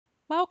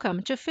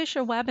Welcome to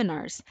Fisher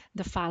Webinars.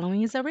 The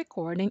following is a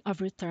recording of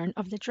Return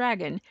of the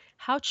Dragon,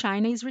 How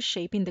China is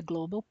Reshaping the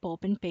Global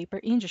Pulp and Paper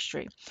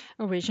Industry,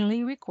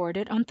 originally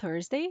recorded on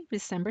Thursday,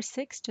 December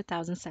 6,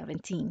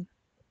 2017.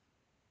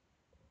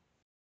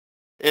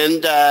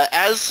 And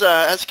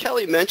as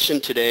Kelly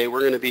mentioned today,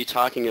 we're going to be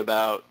talking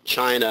about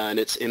China and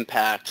its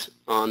impact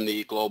on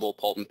the global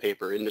pulp and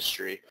paper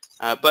industry.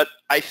 But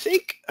I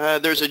think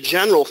there's a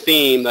general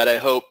theme that I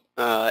hope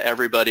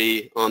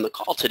everybody on the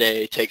call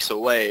today takes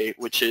away,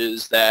 which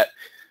is that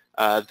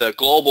the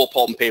global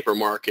pulp and paper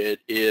market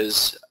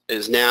is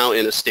now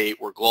in a state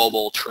where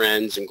global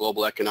trends and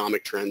global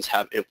economic trends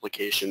have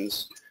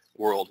implications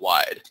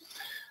worldwide.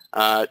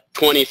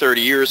 20,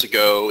 30 years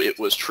ago, it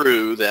was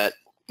true that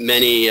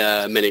many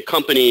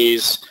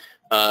companies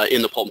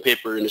in the pulp and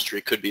paper industry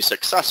could be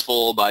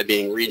successful by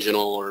being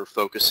regional or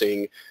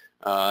focusing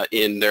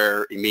in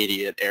their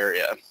immediate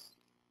area.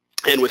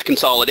 And with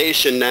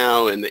consolidation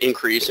now and the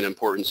increase in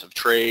importance of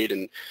trade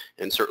and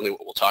certainly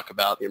what we'll talk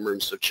about, the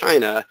emergence of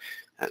China,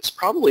 that's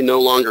probably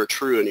no longer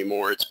true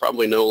anymore. It's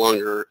probably no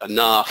longer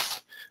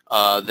enough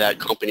that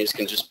companies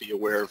can just be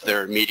aware of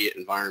their immediate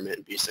environment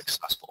and be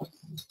successful.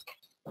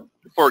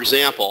 For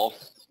example,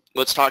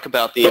 let's talk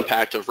about the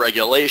impact of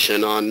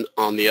regulation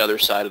on the other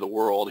side of the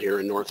world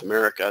here in North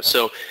America.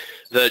 So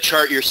the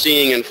chart you're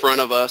seeing in front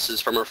of us is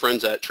from our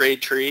friends at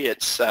Trade Tree.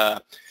 It's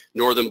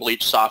Northern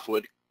Bleached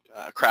Softwood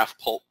Kraft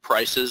Pulp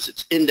prices.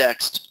 It's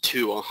indexed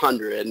to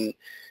 100,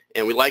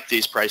 and we like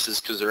these prices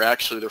because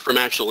they're from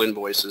actual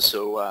invoices,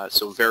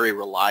 so very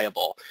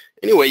reliable.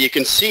 Anyway, you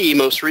can see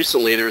most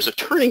recently there's a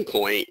turning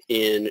point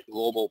in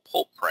global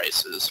pulp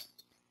prices.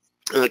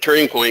 And the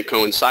turning point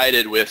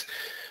coincided with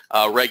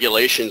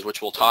regulations,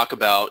 which we'll talk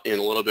about in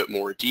a little bit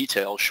more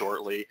detail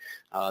shortly,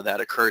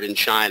 that occurred in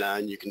China.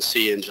 And you can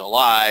see in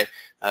July,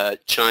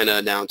 China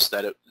announced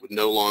that it would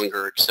no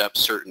longer accept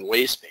certain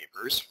waste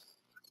papers.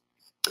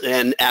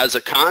 And as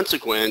a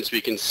consequence, we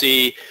can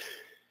see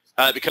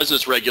because of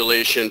this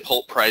regulation,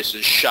 pulp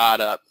prices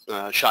shot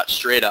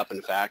straight up,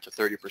 in fact, a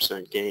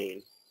 30%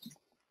 gain.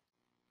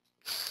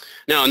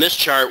 Now, in this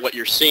chart, what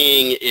you're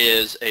seeing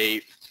is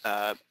a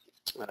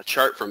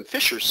chart from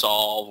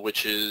FisherSolve,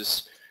 which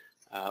is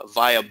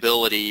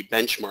viability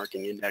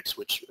benchmarking index,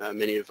 which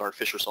many of our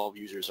FisherSolve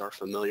users are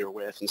familiar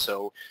with. And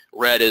so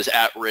red is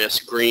at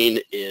risk, green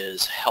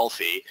is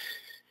healthy.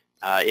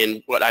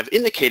 In what I've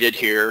indicated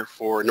here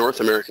for North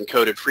American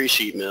coated free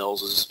sheet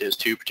mills is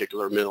two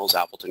particular mills,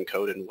 Appleton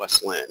Coated and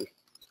West Linn.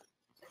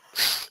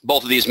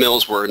 Both of these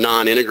mills were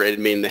non-integrated,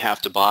 meaning they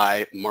have to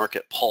buy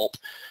market pulp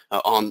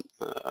on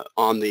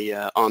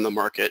the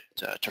market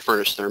to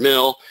furnish their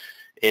mill.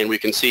 And we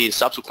can see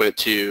subsequent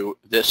to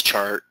this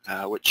chart,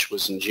 which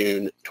was in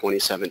June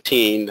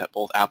 2017, that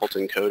both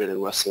Appleton Coated and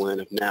West Linn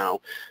have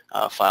now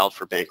filed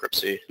for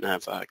bankruptcy and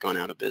have gone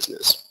out of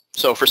business.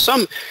 So for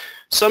some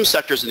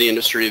sectors of the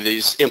industry,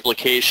 these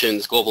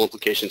implications, global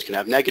implications, can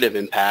have negative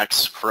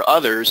impacts. For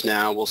others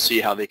now, we'll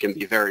see how they can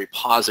be very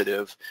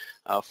positive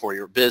for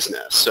your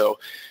business. So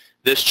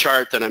this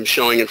chart that I'm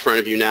showing in front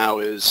of you now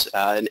is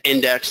an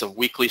index of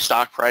weekly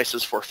stock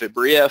prices for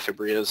Fibria.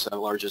 Fibria is the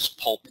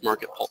largest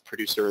market pulp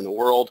producer in the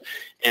world,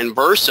 and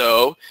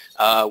Verso,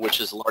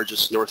 which is the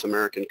largest North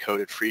American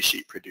coated free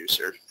sheet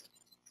producer.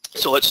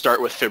 So let's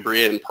start with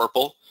Fibria in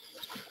purple.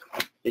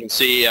 You can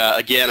see,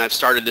 again, I've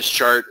started this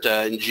chart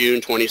in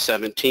June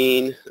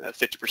 2017, a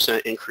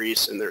 50%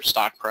 increase in their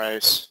stock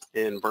price.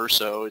 In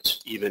Verso,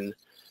 it's even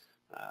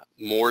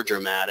more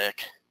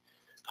dramatic,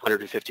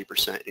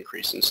 150%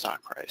 increase in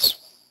stock price.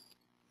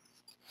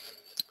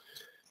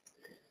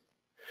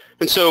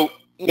 And so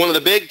one of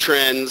the big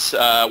trends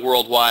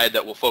worldwide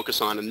that we'll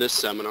focus on in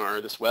this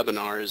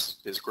webinar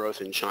is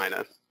growth in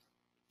China.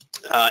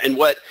 And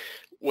what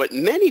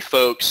many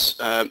folks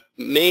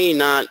may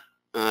not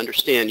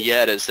understand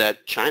yet is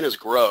that China's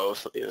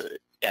growth,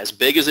 as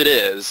big as it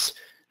is,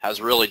 has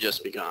really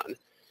just begun.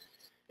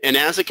 And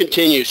as it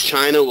continues,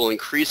 China will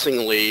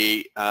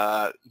increasingly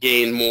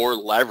gain more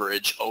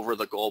leverage over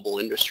the global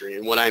industry.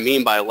 And what I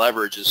mean by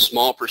leverage is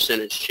small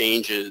percentage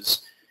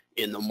changes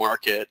in the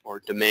market or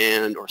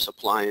demand or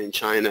supply in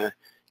China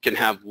can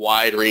have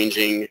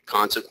wide-ranging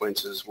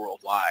consequences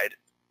worldwide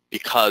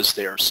because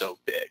they are so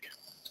big.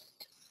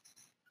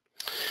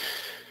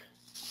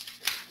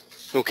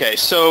 Okay,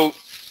 so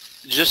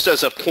just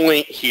as a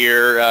point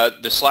here,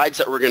 the slides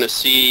that we're going to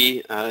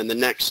see in the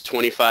next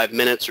 25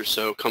 minutes or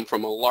so come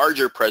from a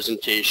larger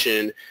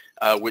presentation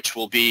which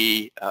will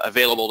be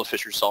available to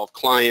FisherSolve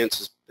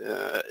clients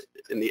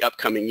in the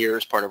upcoming year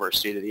as part of our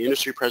State of the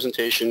Industry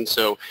presentation.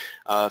 So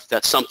if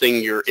that's something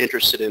you're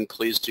interested in,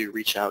 please do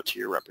reach out to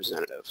your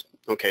representative.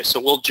 Okay, so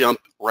we'll jump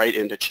right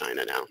into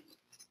China now.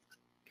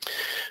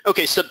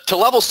 Okay, so to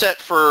level set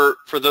for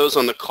those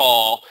on the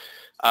call,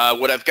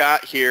 what I've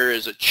got here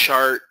is a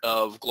chart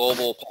of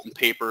global pulp and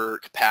paper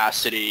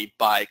capacity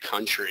by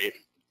country.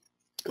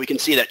 We can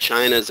see that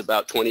China is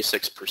about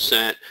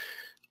 26%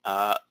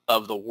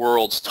 of the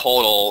world's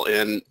total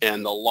and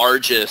the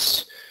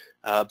largest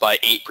by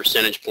 8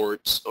 percentage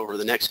points over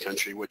the next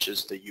country, which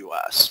is the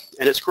US.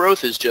 And its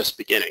growth is just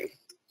beginning.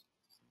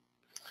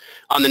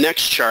 On the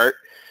next chart,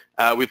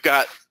 we've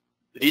got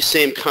these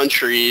same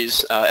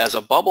countries as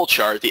a bubble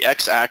chart. The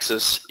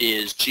x-axis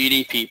is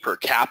GDP per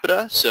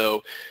capita,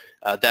 so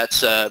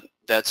that's a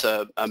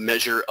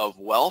measure of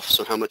wealth,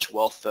 so how much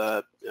wealth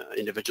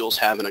individuals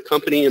have in a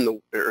company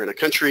or in a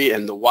country,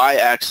 and the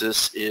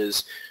y-axis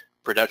is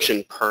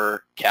production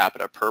per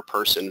capita, per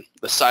person.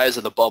 The size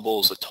of the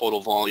bubble is the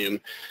total volume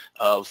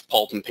of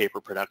pulp and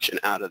paper production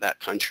out of that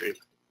country.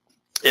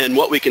 And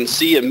what we can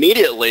see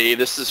immediately,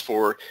 this is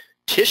for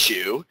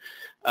tissue,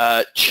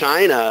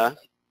 China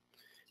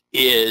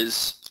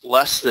is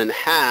less than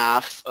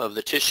half of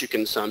the tissue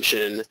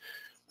consumption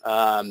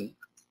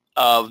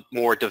of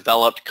more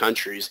developed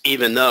countries,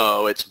 even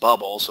though its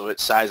bubble, so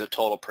its size of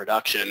total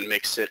production,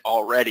 makes it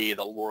already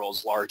the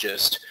world's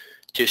largest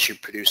tissue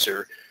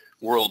producer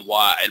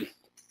worldwide.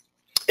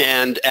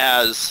 And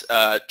as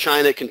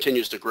China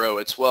continues to grow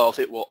its wealth,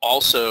 it will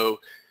also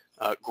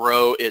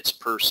grow its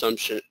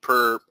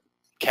per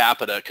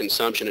capita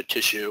consumption of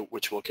tissue,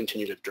 which will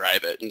continue to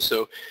drive it. And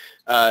so,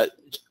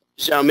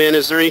 Xiaomin,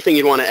 is there anything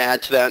you'd want to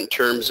add to that in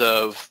terms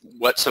of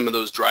what some of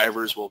those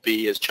drivers will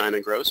be as China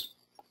grows?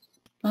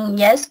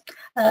 Yes.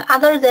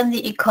 Other than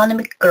the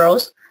economic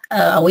growth,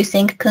 we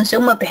think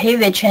consumer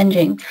behavior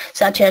changing,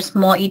 such as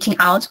more eating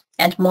out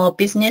and more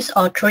business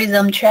or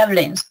tourism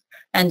traveling,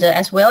 and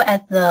as well as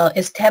the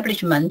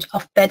establishment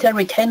of better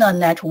retailer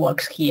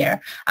networks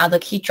here are the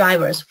key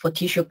drivers for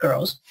tissue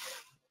growth.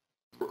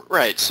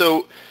 Right.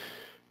 So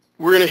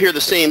we're going to hear the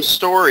same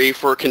story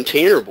for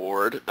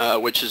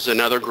containerboard, which is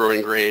another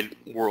growing grade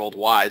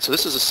worldwide. So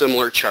this is a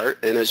similar chart,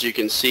 and as you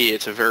can see,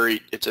 it's the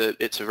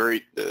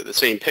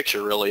same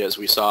picture really as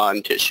we saw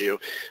in tissue.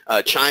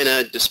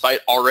 China,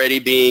 despite already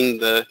being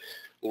the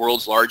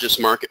world's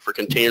largest market for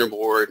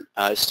containerboard,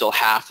 is still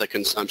half the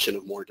consumption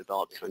of more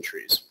developed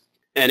countries.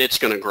 And it's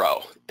going to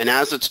grow. And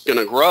as it's going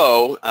to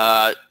grow,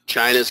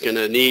 China's going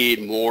to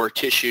need more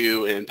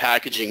tissue and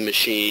packaging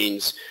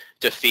machines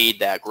to feed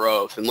that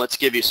growth. And let's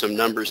give you some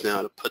numbers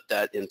now to put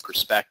that in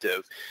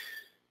perspective.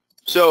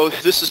 So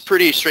this is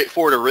pretty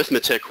straightforward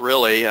arithmetic,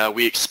 really.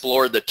 We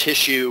explored the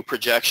tissue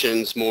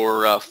projections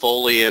more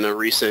fully in a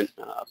recent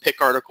PIC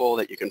article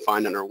that you can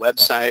find on our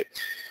website.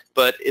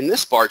 But in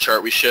this bar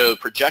chart, we show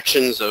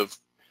projections of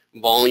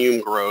volume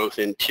growth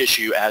in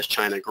tissue as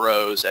China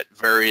grows at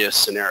various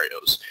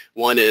scenarios.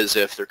 One is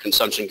if their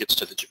consumption gets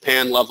to the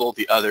Japan level,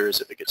 the other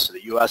is if it gets to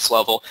the US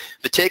level.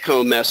 The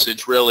take-home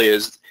message really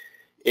is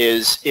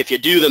if you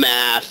do the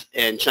math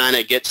and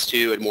China gets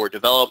to a more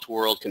developed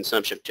world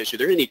consumption of tissue,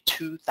 they're going to need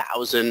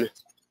 2,000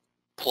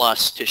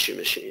 plus tissue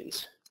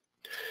machines.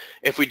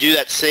 If we do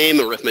that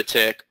same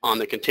arithmetic on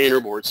the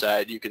containerboard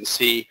side, you can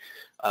see,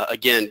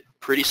 again,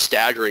 pretty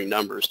staggering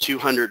numbers,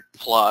 200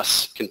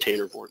 plus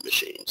containerboard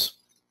machines.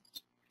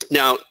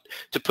 Now,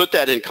 to put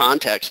that in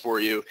context for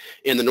you,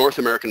 in the North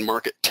American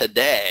market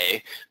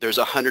today, there's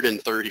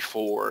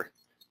 134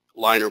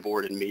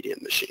 linerboard and medium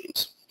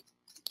machines.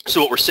 So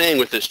what we're saying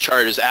with this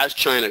chart is as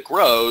China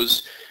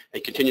grows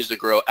and continues to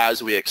grow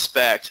as we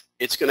expect,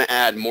 it's going to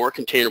add more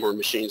containerboard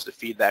machines to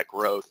feed that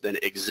growth than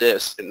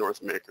exists in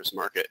North America's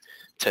market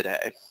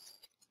today.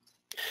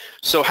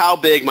 So how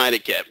big might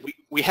it get?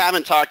 We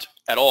haven't talked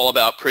at all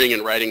about printing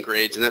and writing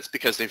grades, and that's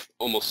because they've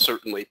almost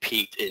certainly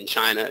peaked in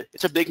China.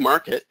 It's a big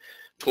market,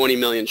 20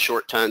 million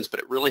short tons, but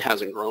it really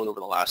hasn't grown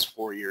over the last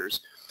 4 years.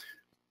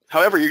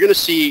 However, you're going to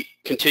see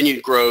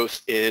continued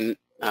growth in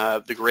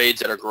the grades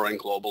that are growing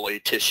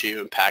globally, tissue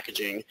and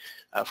packaging,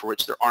 for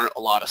which there aren't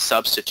a lot of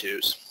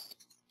substitutes.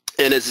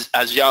 And as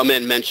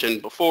Xiaomin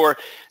mentioned before,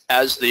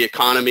 as the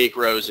economy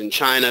grows in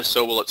China,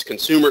 so will its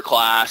consumer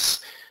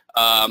class.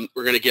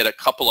 We're going to get a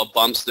couple of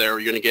bumps there.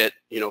 You're going to get,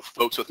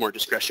 folks with more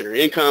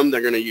discretionary income.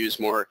 They're going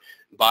to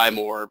buy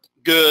more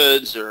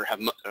goods or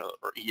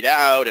eat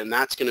out, and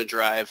that's going to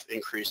drive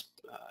increased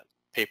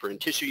paper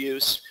and tissue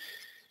use.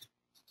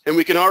 And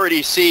we can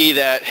already see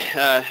that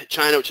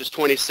China, which is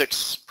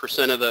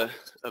 26%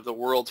 of the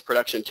world's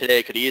production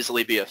today, could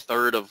easily be a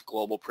third of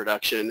global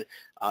production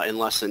in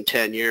less than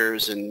 10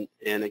 years, and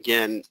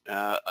again,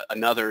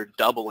 another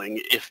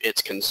doubling if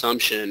its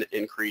consumption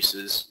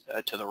increases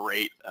to the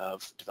rate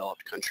of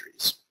developed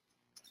countries.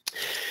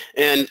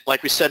 And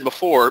like we said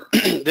before,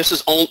 this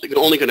is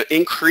only going to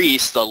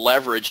increase the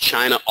leverage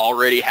China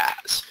already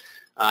has.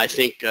 I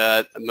think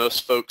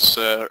most folks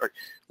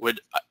would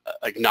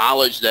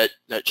acknowledge that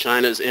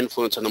China's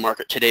influence on the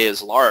market today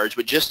is large,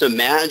 but just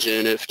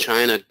imagine if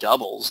China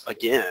doubles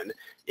again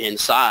in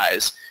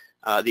size,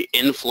 the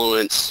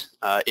influence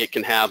it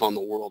can have on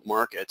the world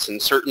markets.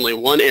 And certainly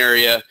one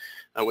area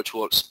which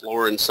we'll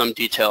explore in some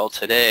detail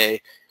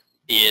today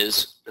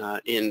is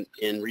in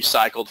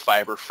recycled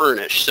fiber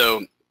furnish.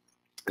 So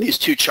these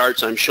two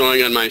charts I'm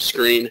showing on my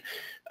screen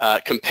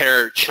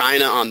compare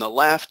China on the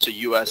left to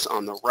US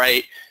on the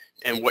right.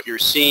 And what you're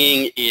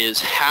seeing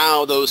is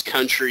how those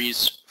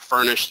countries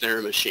furnish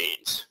their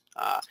machines.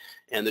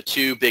 And the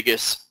two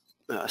biggest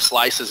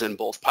slices in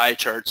both pie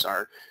charts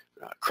are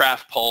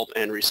kraft pulp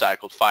and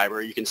recycled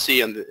fiber. You can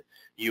see on the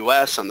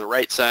U.S. on the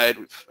right side,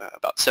 we've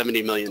about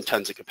 70 million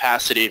tons of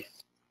capacity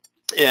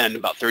and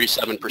about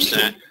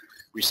 37%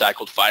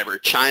 recycled fiber.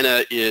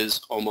 China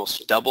is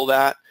almost double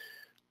that,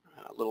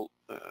 a little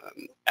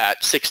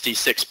at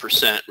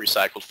 66%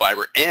 recycled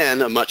fiber,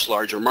 and a much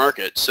larger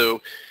market.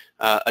 So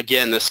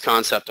again, this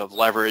concept of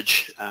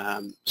leverage,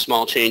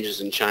 small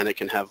changes in China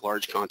can have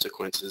large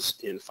consequences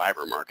in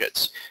fiber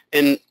markets.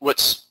 And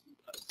what's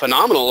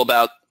phenomenal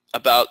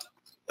about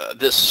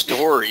this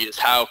story is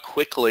how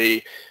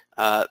quickly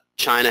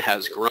China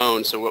has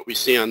grown. So what we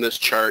see on this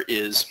chart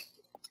is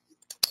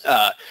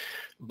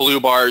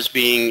blue bars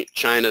being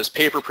China's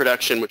paper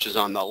production, which is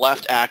on the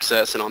left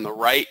axis, and on the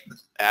right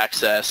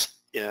axis,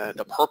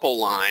 the purple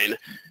line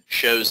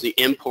shows the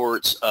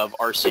imports of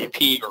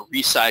RCP, or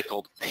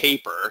recycled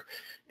paper,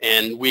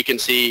 and we can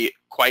see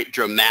quite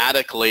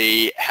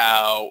dramatically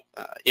how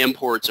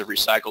imports of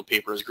recycled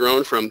paper has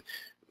grown from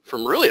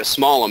really a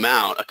small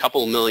amount, a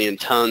couple million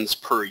tons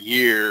per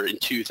year in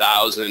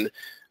 2000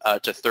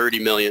 to 30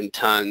 million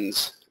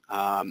tons,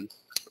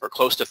 or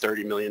close to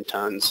 30 million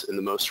tons in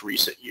the most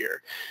recent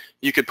year.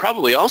 You could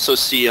probably also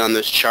see on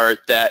this chart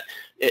that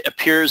it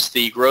appears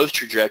the growth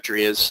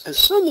trajectory has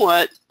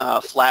somewhat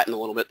flattened a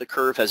little bit. The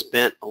curve has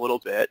bent a little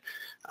bit,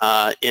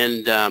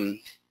 and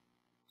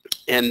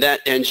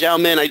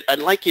Xiaomin, I'd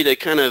like you to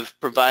kind of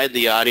provide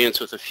the audience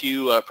with a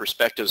few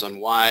perspectives on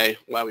why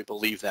we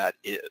believe that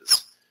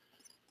is.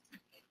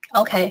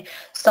 Okay,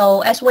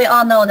 so as we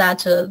all know that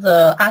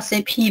the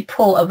RCP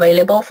pool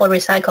available for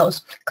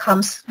recycles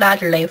comes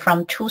largely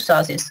from two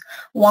sources.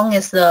 One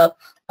is the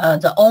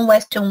own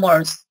Western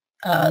world's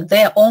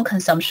their own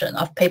consumption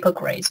of paper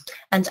grades,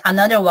 and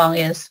another one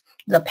is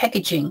the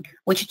packaging,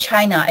 which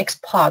China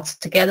exports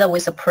together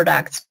with the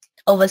products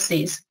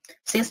overseas.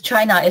 Since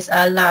China is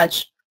a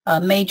large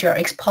major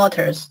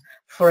exporters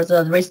for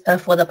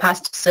the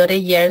past 30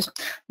 years,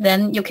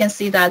 then you can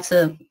see that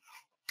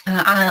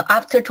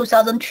after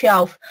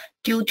 2012,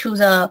 due to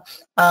the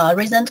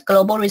recent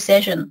global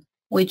recession,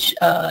 which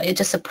it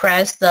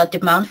suppressed the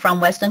demand from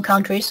Western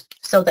countries,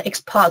 so the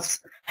exports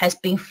has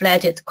been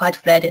quite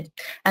flattened.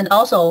 And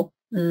also,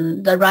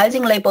 the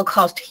rising labor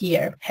cost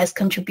here has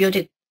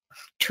contributed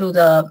to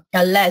the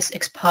less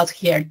exports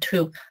here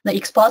too. The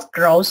export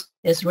growth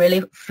is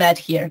really flat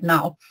here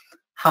now.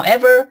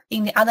 However,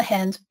 in the other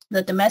hand,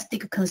 the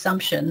domestic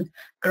consumption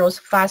grows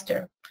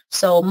faster.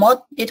 So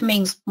it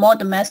means more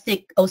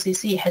domestic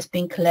OCC has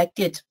been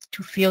collected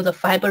to fill the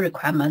fiber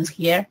requirements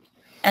here.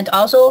 And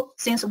also,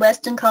 since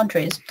Western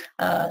countries,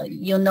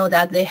 you know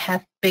that they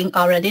have been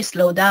already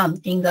slowed down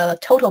in the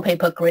total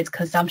paper grade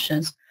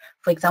consumptions.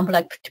 For example,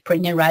 like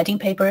printing writing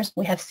papers,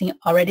 we have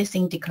already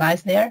seen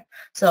declines there.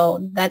 So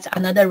that's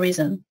another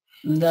reason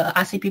the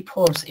RCP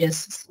pools is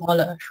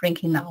smaller,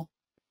 shrinking now.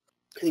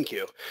 Thank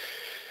you.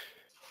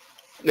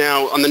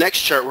 Now, on the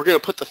next chart, we're going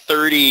to put the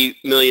 30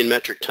 million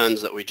metric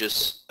tons that we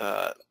just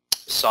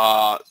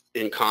saw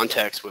in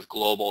context with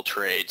global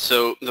trade.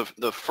 So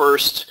the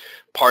first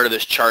part of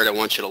this chart I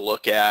want you to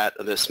look at,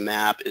 this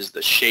map, is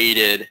the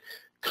shaded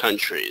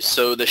countries.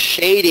 So the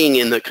shading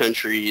in the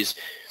countries,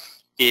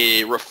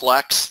 it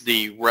reflects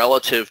the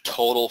relative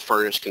total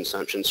furnished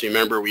consumption. So you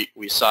remember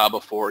we saw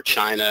before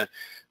China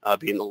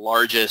being the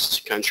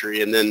largest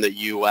country, and then the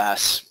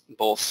U.S.,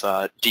 both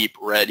deep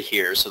red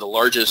here. So the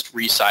largest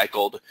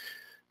recycled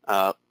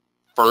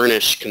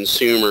furnished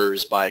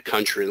consumers by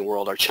country in the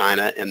world are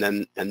China, and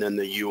then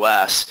the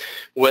U.S.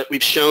 What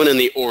we've shown in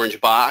the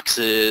orange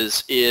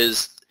boxes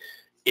is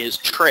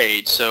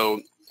trade. So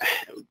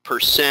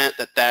percent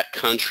that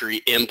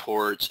country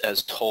imports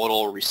as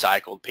total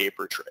recycled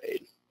paper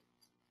trade.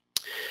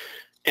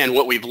 And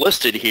what we've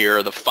listed here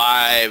are the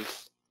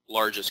 5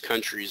 largest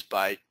countries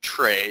by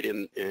trade,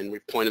 and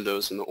we've pointed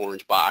those in the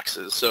orange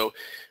boxes. So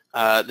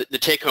the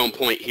take-home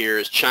point here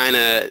is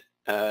China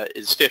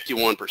is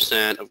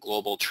 51% of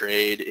global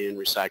trade in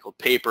recycled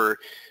paper,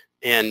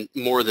 and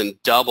more than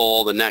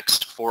double the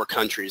next 4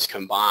 countries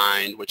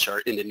combined, which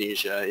are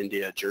Indonesia,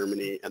 India,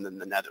 Germany, and then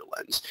the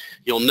Netherlands.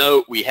 You'll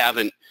note we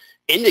haven't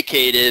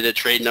indicated a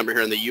trade number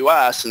here in the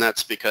U.S., and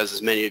that's because,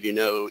 as many of you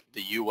know,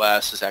 the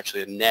U.S. is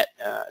actually a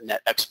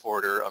net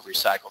exporter of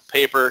recycled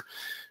paper.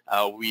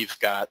 We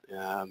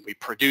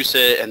produce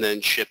it and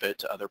then ship it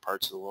to other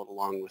parts of the world,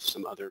 along with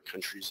some other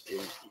countries in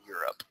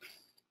Europe.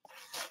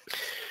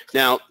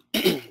 Now,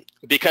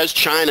 because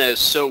China is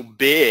so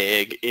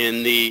big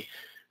in the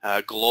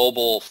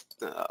global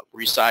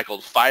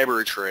recycled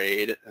fiber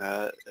trade,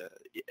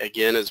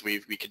 again, as we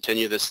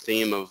continue this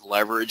theme of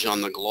leverage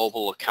on the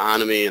global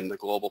economy and the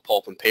global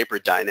pulp and paper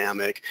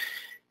dynamic,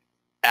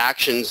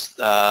 actions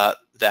that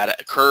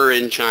occur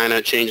in China,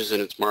 changes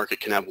in its market,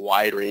 can have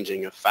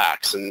wide-ranging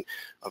effects. And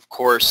of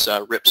course,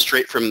 ripped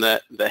straight from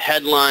the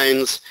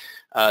headlines,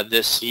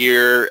 this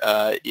year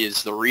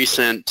is the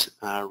recent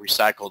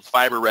recycled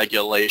fiber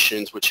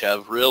regulations, which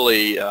have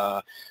really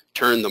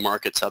turned the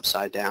markets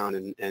upside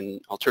down. And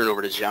I'll turn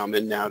over to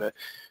Xiaomin now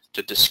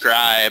to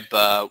describe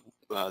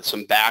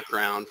some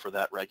background for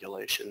that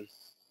regulation.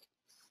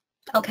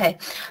 Okay.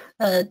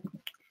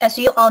 As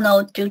you all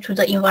know, due to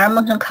the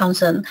environmental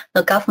concern,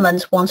 the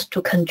government wants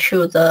to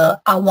control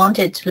the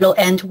unwanted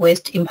low-end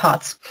waste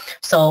imports.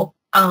 So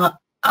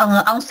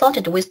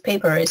unsorted waste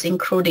paper is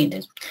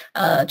included.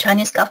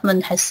 Chinese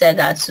government has said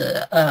that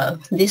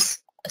this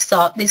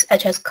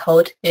HS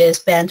code is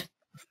banned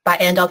by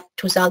end of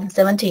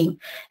 2017,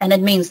 and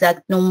it means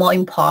that no more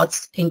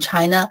imports in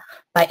China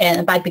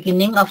by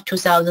beginning of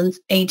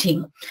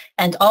 2018,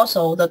 and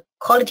also the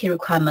quality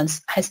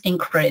requirements has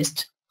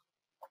increased.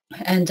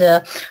 And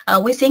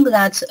we think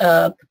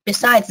that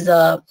besides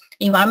the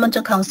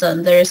environmental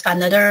concern, there is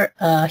another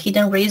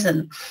hidden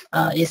reason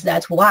is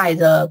that why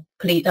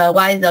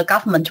the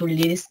government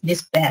released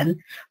this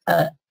ban.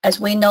 As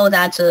we know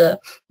that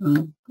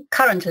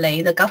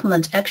currently the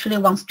government actually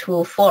wants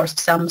to force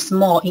some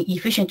small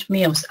inefficient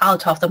mills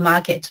out of the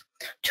market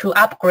to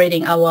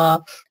upgrading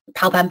our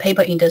pulp and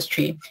paper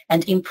industry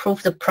and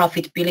improve the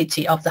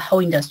profitability of the whole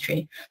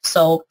industry.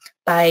 So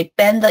by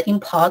ban the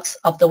imports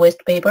of the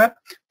waste paper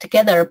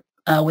together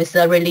with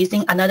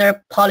releasing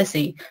another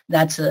policy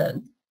that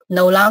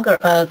no longer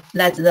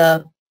let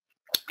the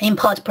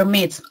import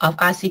permits of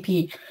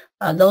RCP,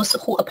 those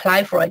who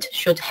apply for it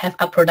should have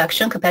a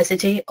production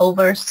capacity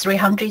over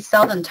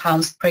 300,000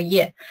 tons per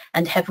year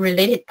and have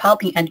related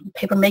pulping and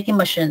paper making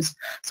machines.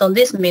 So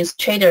this means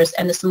traders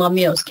and the small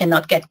mills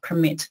cannot get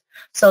permit.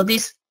 So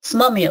these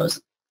small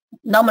mills,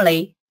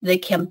 normally they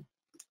can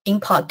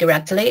import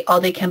directly or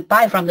they can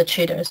buy from the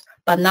traders.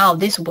 But now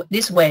this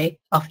way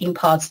of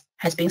imports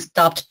has been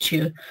stopped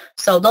too.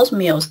 So those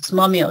mills,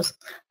 small mills,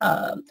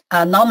 are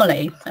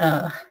normally,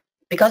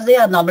 because they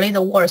are normally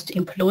the worst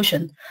in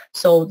pollution,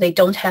 so they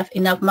don't have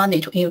enough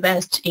money to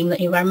invest in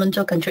the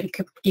environmental control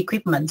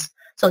equipment.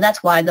 So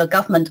that's why the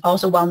government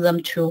also wants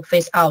them to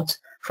phase out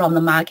from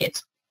the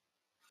market.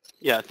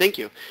 Yeah, thank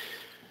you.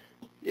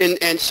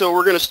 And so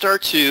we're going to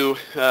start to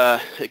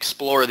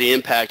explore the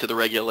impact of the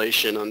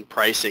regulation on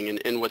pricing.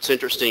 And what's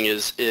interesting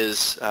is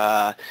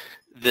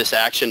this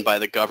action by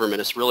the government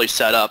has really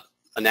set up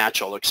a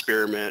natural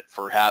experiment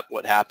for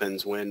what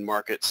happens when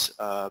markets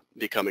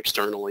become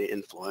externally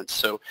influenced.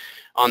 So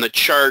on the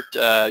chart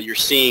you're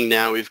seeing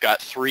now we've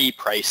got 3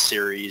 price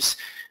series.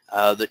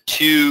 The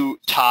 2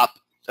 top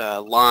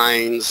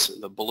lines,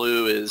 the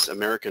blue is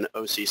American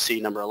OCC,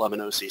 number 11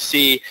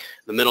 OCC.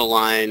 The middle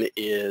line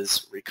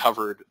is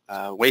recovered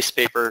waste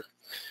paper,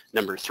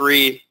 number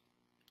 3.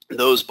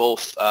 Those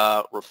both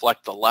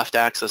reflect the left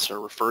axis or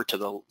refer to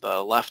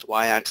the left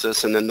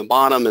y-axis, and then the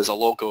bottom is a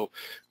local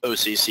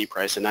OCC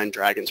price, a Nine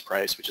Dragons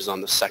price, which is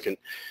on the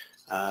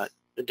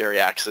secondary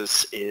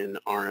axis in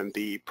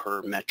RMB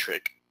per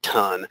metric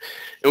ton.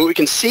 And what we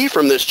can see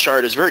from this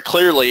chart is very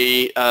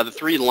clearly the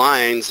 3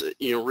 lines,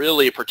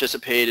 really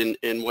participate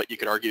in what you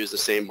could argue is the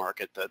same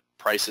market. The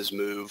prices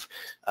move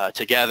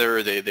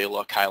together. They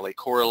look highly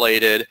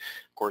correlated.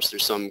 Of course,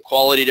 there's some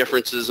quality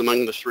differences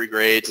among the 3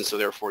 grades, and so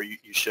therefore you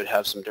should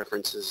have some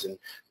differences in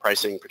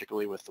pricing,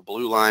 particularly with the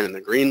blue line and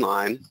the green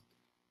line.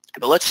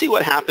 But let's see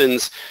what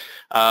happens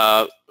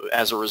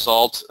as a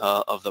result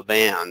of the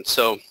ban.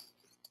 So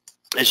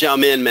as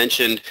Xiaomin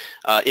mentioned,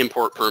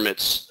 import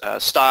permits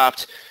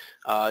stopped.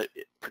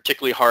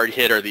 Particularly hard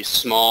hit are these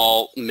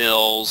small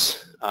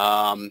mills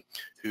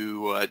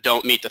who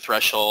don't meet the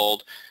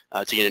threshold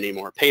to get any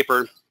more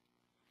paper.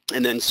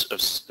 And then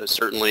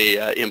certainly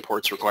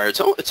imports required.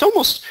 So it's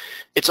almost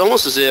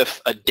as if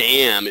a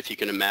dam, if you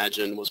can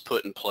imagine, was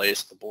put in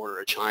place at the border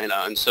of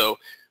China. And so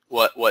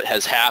what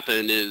has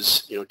happened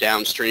is,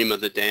 downstream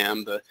of the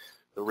dam, the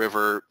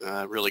river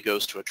really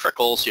goes to a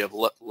trickle, so you have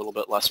a little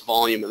bit less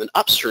volume. And then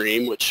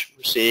upstream, which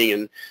we're seeing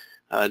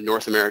in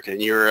North America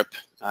and Europe,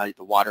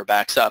 the water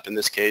backs up. In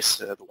this case,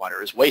 the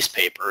water is waste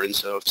paper. And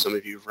so if some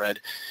of you have read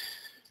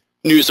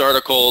news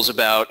articles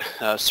about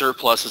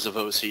surpluses of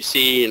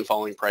OCC and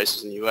falling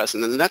prices in the U.S.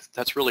 And then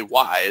that's really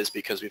why, is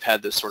because we've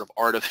had this sort of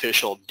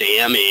artificial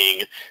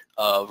damming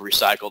of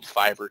recycled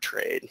fiber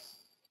trade.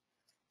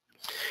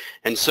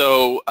 And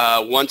so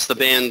once the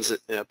ban's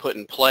put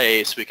in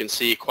place, we can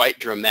see quite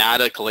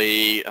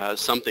dramatically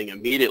something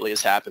immediately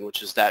has happened,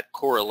 which is that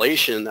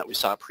correlation that we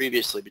saw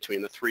previously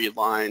between the 3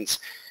 lines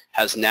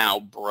has now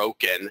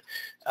broken.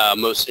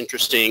 Most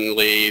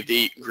interestingly,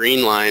 the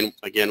green line,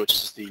 again, which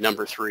is the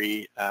number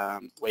 3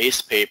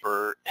 waste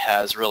paper,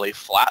 has really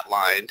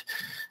flatlined,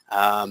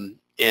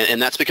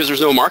 and that's because there's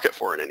no market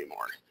for it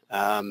anymore.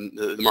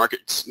 The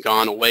market's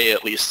gone away,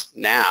 at least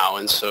now,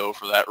 and so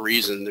for that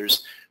reason,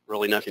 there's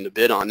really nothing to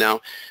bid on.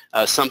 Now,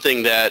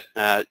 something that,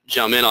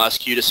 Xiaomin, I'll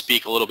ask you to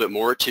speak a little bit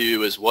more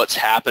to is what's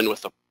happened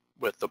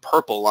with the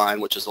purple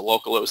line, which is the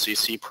local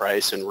OCC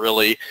price, and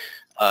really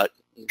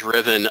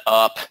driven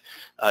up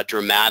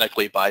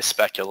dramatically by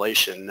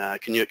speculation.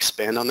 Can you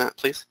expand on that,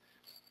 please?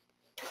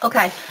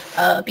 Okay,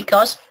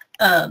 because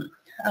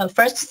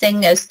first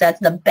thing is that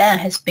the ban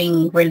has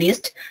been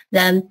released,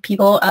 then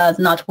people are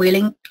not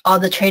willing, all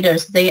the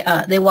traders, they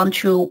want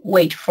to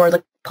wait for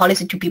the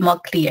policy to be more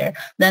clear.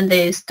 Then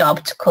they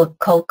stopped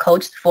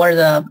quotes for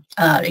the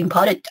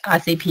imported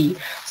RCP.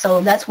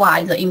 So that's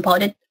why the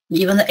imported,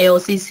 even the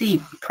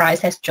AOCC price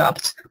has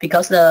dropped,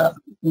 because the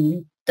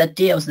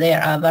deals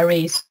there are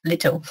very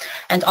little.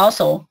 And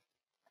also,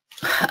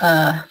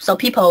 so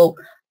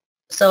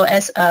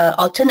as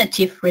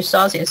alternative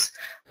resources,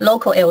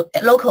 local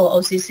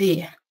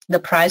OCC, the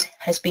price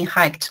has been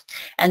hiked,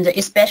 and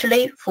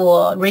especially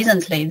for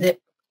recently,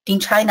 in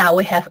China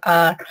we have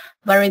a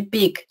very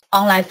big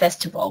online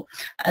festival.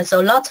 So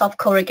lots of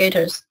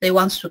corrugators, they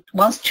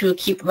wants to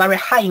keep very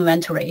high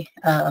inventory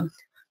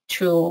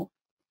to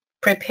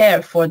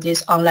prepare for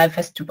this online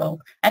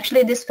festival.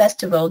 Actually, this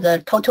festival,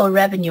 the total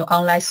revenue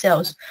online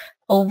sales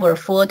over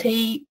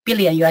 40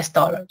 billion US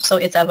dollars. So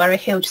it's a very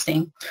huge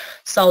thing.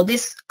 So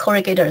these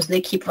corrugators,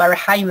 they keep very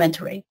high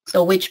inventory,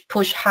 so which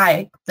push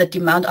high the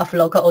demand of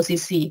local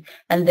OCC.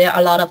 And there are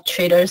a lot of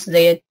traders,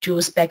 they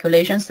do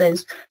speculations,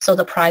 and so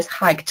the price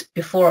hiked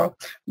before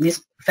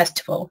this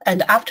festival.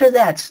 And after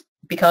that,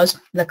 because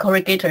the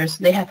corrugators,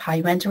 they have high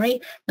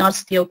inventory,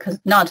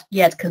 not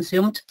yet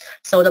consumed,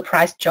 so the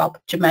price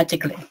dropped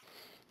dramatically.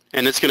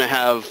 And it's going to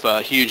have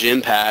huge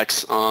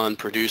impacts on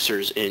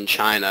producers in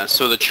China.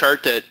 So the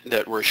chart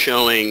that we're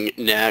showing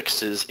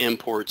next is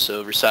imports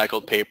of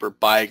recycled paper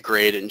by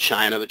grade in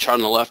China. The chart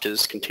on the left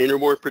is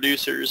containerboard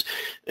producers,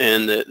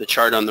 and the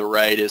chart on the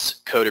right is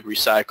coated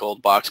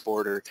recycled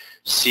boxboard, or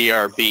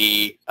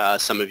CRB.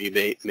 Some of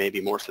you may be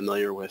more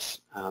familiar with.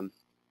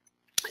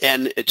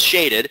 And it's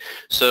shaded,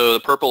 so the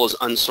purple is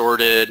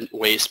unsorted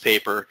waste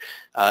paper,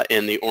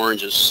 and the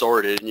orange is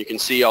sorted. And you can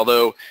see,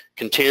 although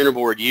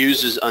containerboard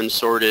uses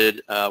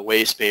unsorted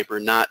waste paper,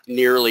 not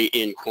nearly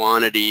in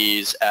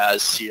quantities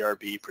as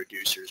CRB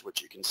producers,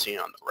 which you can see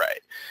on the right.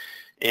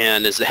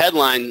 And as the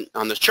headline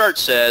on this chart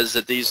says,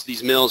 that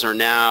these mills are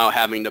now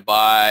having to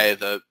buy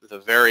the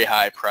very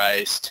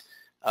high-priced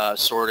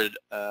sorted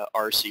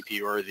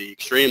RCP, or the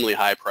extremely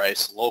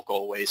high-priced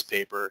local waste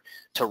paper,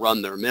 to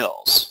run their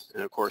mills.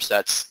 And of course,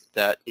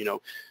 that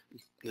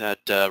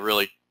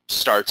really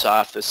starts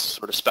off this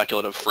sort of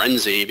speculative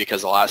frenzy,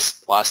 because the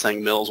last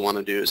thing mills want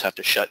to do is have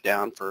to shut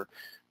down for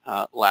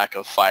lack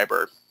of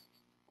fiber.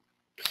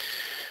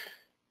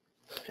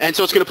 And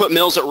so it's going to put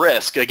mills at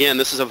risk. Again,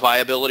 this is a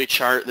viability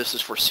chart. This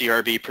is for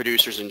CRB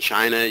producers in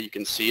China. You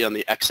can see on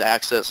the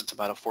x-axis, it's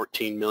about a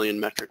 14 million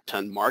metric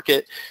ton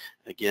market.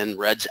 Again,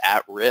 red's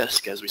at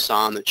risk, as we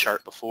saw on the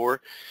chart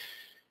before.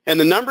 And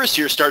the numbers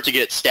here start to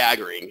get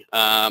staggering.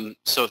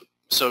 So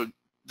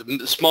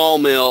the small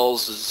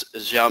mills,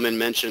 as Xiaomin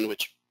mentioned,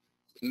 which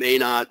may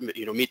not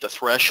meet the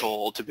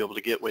threshold to be able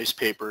to get waste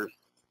paper,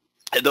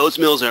 and those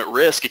mills at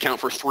risk account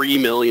for 3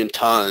 million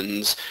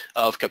tons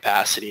of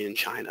capacity in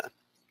China.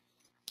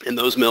 And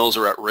those mills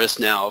are at risk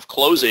now of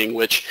closing,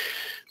 which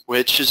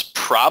is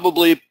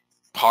probably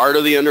part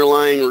of the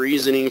underlying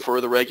reasoning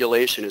for the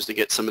regulation, is to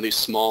get some of these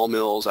small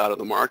mills out of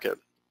the market.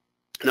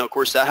 Now, of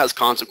course, that has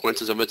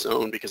consequences of its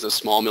own, because as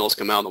small mills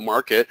come out of the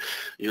market,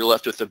 you're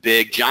left with the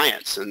big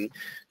giants.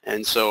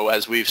 And so,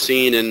 as we've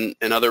seen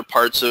in other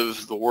parts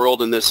of the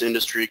world in this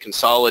industry,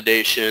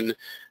 consolidation,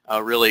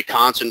 really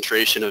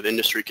concentration of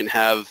industry can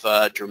have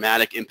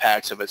dramatic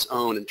impacts of its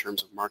own in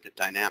terms of market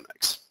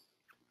dynamics.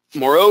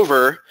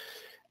 Moreover,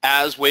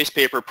 as waste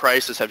paper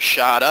prices have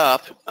shot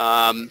up,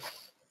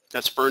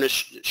 as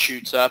furnish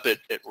shoots up, it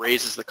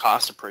raises the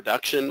cost of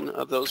production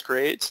of those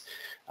grades.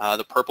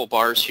 The purple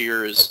bars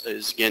here is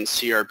again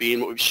CRB,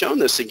 and what we've shown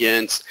this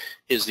against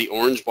is the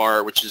orange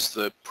bar, which is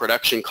the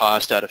production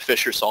cost out of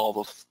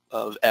Fisher-Solve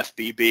of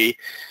FBB.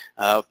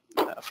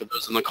 For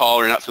those on the call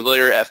who are not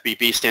familiar,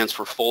 FBB stands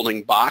for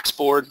folding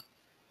boxboard.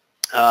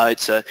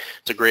 It's a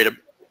grade of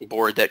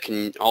board that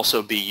can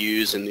also be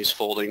used in these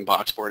folding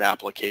boxboard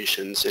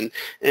applications, and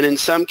in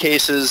some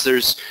cases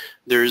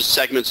there's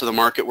segments of the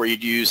market where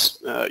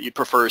you'd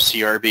prefer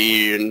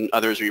CRB, and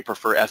others where you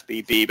prefer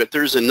FBB, but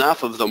there's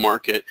enough of the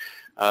market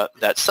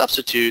that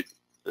substitute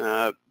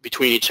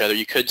between each other.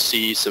 You could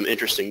see some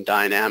interesting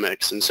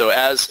dynamics. And so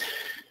as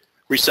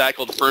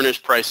recycled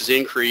furnish prices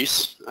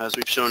increase, as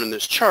we've shown in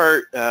this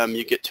chart,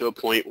 you get to a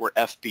point where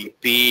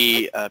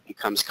FBB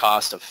becomes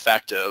cost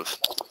effective.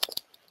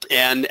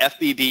 And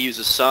FBB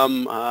uses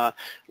some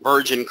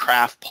virgin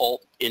kraft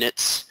pulp in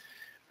its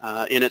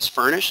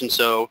furnish, and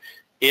so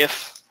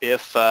if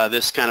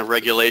this kind of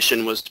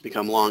regulation was to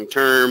become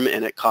long-term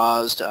and it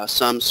caused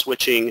some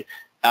switching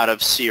out of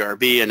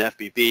CRB and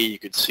FBB,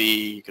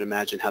 you could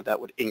imagine how that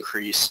would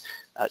increase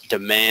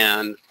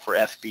demand for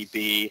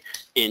FBB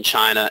in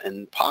China,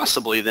 and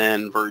possibly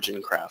then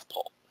virgin kraft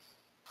pulp.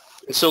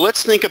 And so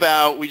let's think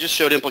about, we just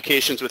showed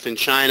implications within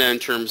China in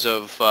terms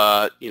of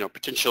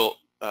potential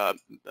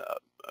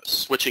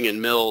switching in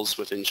mills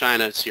within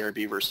China,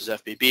 CRB versus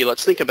FBB.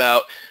 Let's think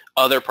about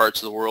other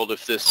parts of the world.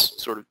 If this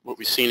sort of what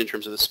we've seen in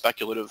terms of the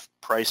speculative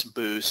price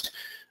boost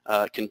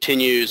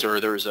continues, or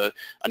there's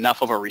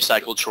enough of a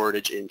recycled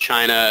shortage in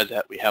China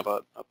that we have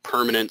a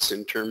permanence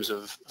in terms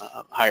of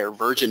higher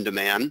virgin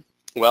demand.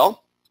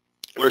 Well,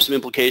 what are some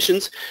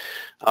implications?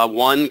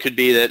 One could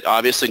be that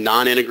obviously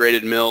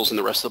non-integrated mills in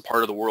the rest of the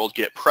part of the world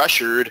get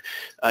pressured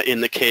in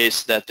the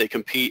case that they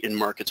compete in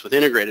markets with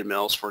integrated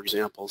mills. For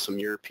example, some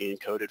European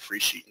coated free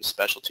sheet and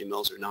specialty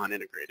mills are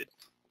non-integrated.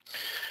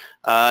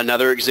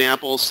 Another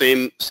example,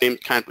 same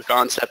kind of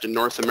concept in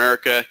North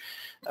America.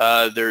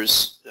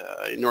 There's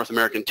in North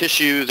American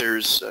tissue,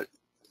 there's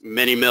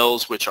many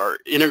mills which are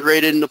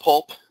integrated into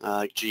pulp,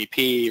 like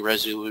GP,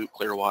 Resolute,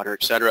 Clearwater,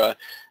 etc.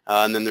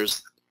 And then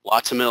there's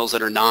lots of mills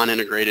that are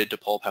non-integrated to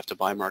pulp, have to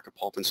buy market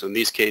pulp. And so in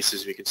these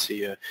cases, we could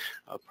see a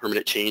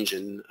permanent change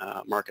in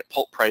market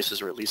pulp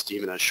prices, or at least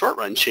even a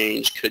short-run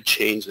change could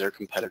change their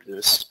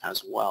competitiveness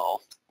as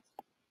well.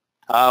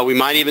 We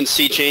might even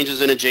see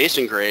changes in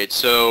adjacent grades.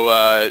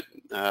 So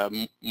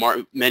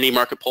many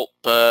market pulp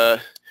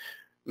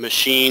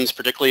machines,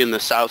 particularly in the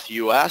South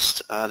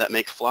U.S. That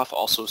make fluff,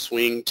 also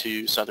swing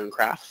to Southern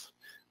craft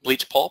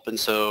bleach pulp. And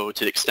so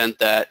to the extent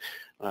that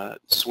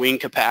swing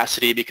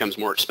capacity becomes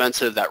more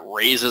expensive, that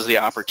raises the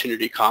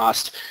opportunity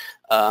cost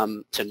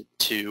to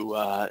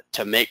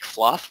make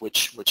fluff,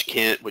 which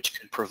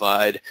could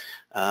provide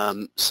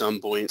some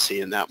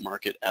buoyancy in that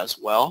market as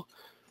well.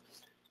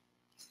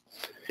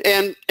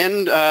 And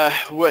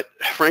what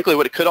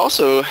it could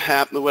also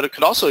happen, what it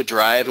could also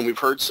drive, and we've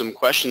heard some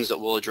questions that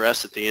we'll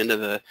address at the end of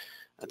the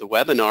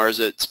webinars,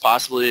 it's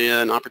possibly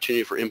an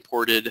opportunity for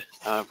imported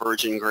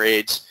virgin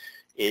grades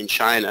in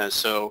China.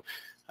 So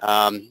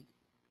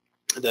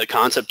the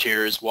concept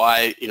here is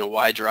why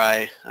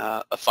dry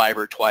a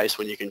fiber twice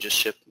when you can just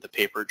ship the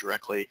paper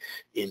directly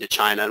into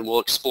China, and we'll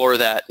explore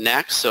that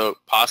next. So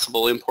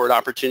possible import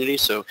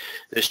opportunities. So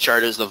this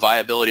chart is the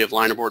viability of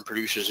linerboard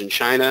producers in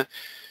China.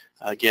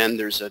 Again,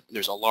 there's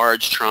a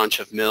large tranche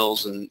of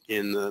mills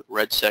in the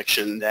red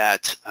section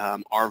that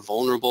are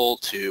vulnerable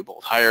to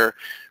both higher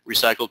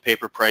recycled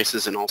paper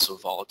prices and also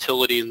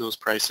volatility in those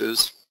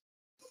prices.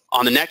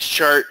 On the next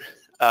chart,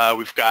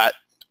 we've got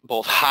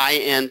both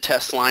high-end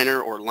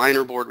testliner or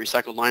linerboard,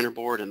 recycled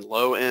linerboard, and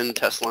low-end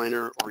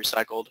testliner or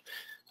recycled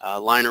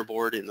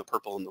linerboard in the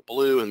purple and the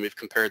blue, and we've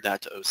compared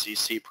that to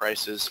OCC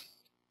prices.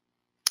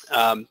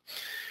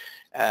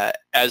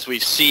 As we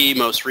see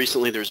most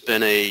recently, there's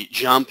been a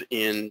jump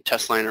in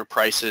testliner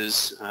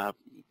prices,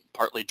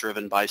 partly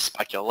driven by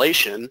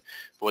speculation.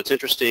 But what's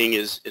interesting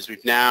is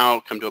we've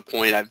now come to a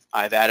point,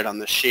 I've added on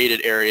the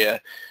shaded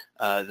area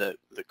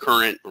the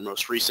current or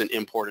most recent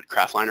imported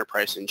kraftliner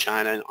price in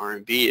China in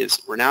RMB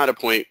is, we're now at a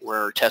point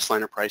where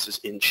testliner prices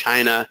in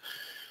China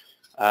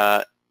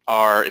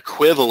are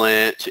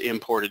equivalent to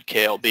imported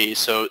KLB.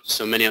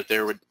 So many out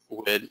there would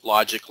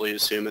logically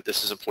assume that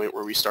this is a point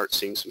where we start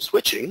seeing some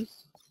switching.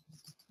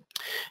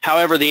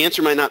 However, the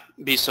answer might not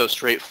be so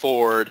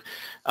straightforward.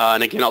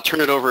 And again, I'll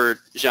turn it over,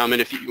 Xiaomin,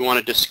 if you want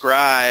to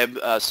describe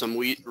some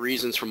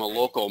reasons from a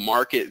local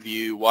market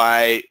view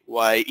why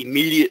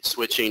immediate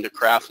switching to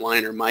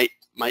kraftliner might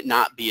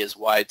not be as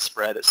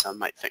widespread as some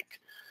might think.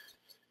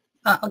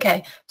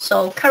 Okay,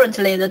 so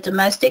currently the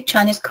domestic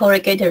Chinese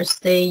corrugators,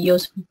 they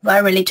use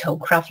very little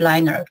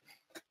kraftliner.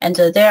 And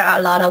there are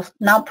a lot of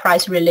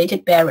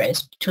non-price-related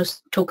barriers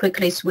to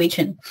quickly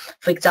switching.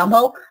 For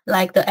example,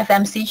 like the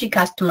FMCG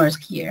customers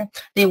here,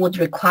 they would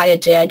require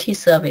JIT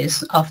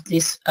service of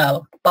these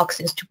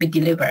boxes to be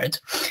delivered.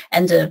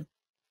 And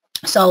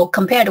so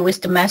compared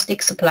with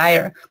domestic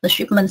supplier, the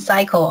shipment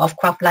cycle of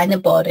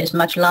kraftliner board is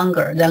much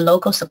longer than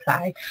local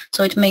supply.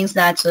 So it means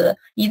that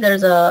either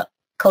the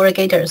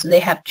corrugators, they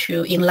have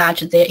to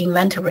enlarge their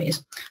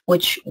inventories,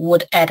 which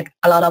would add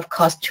a lot of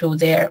cost to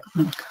their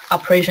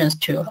operations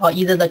too, or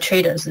either the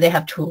traders, they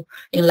have to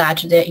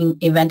enlarge their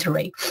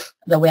inventory,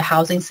 the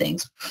warehousing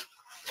things.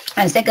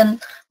 And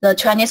second, the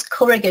Chinese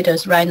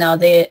corrugators right now,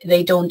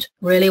 they don't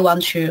really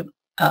want to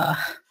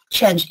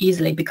change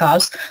easily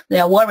because they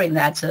are worried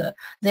that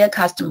their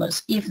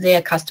customers, if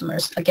their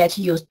customers get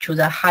used to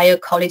the higher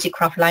quality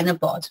kraftliner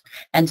board,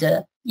 and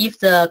if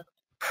the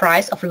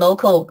price of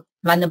local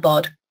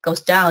linerboard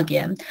goes down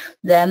again,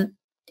 then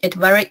it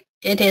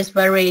is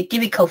very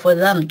difficult for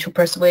them to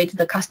persuade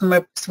the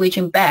customer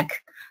switching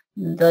back.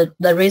 The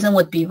reason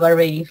would be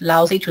very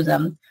lousy to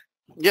them.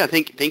 Yeah,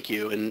 thank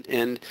you.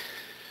 And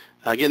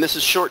again, this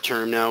is short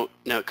term. Now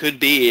it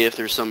could be if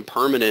there's some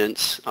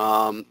permanence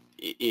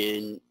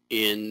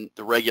in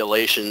the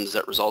regulations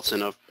that results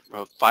in a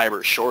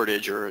fiber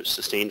shortage or a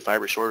sustained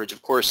fiber shortage.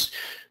 Of course,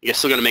 you're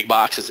still going to make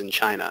boxes in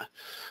China,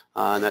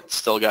 and that's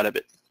still got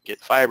to get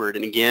fibered.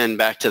 And again,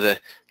 back to the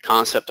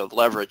concept of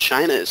leverage,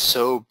 China is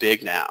so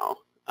big now.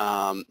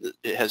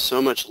 It has so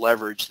much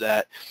leverage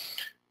that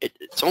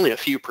it's only a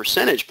few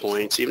percentage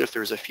points, even if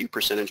there's a few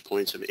percentage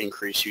points of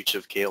increased use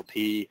of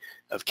KLB,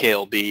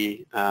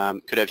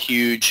 could have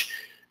huge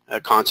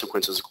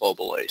consequences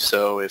globally.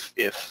 So if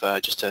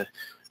just to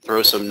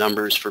throw some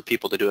numbers for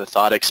people to do a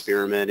thought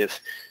experiment,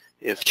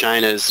 if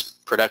China's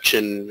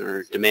production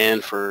or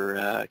demand for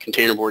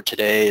containerboard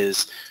today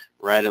is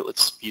right at,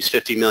 let's use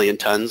 50 million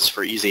tons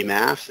for easy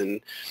math,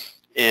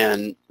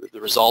 and the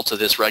result of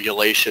this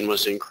regulation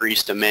was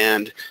increased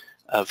demand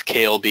of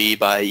KLB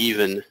by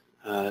even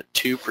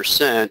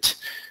 2%,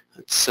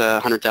 that's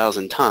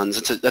 100,000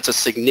 tons. That's a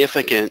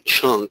significant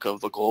chunk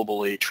of the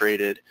globally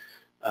traded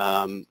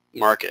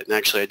market. And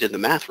actually, I did the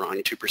math wrong.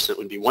 2%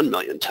 would be 1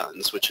 million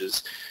tons, which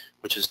is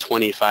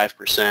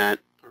 25%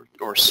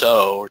 or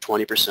so, or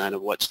 20%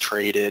 of what's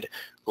traded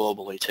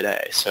globally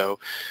today. So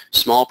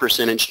small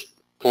percentage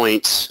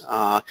points,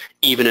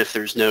 even if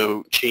there's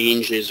no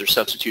changes or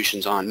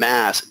substitutions en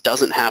masse, it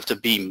doesn't have to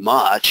be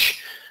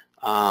much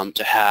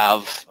to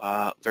have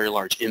very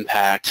large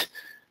impact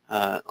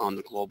on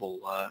the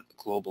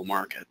global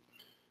market.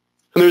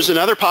 And there's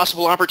another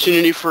possible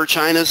opportunity for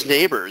China's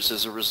neighbors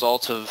as a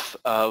result of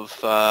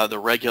the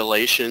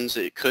regulations.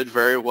 It could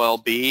very well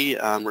be,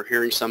 we're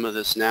hearing some of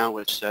this now,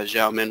 which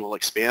Xiao Min will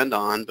expand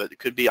on, but it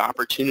could be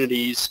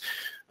opportunities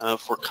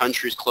for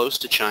countries close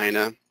to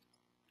China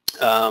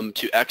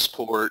to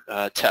export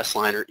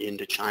testliner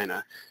into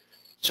China.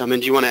 Xiao Min,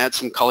 do you want to add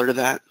some color to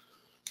that?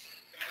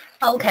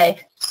 Okay,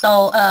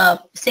 so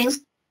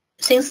since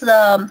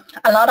a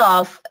lot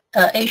of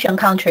Asian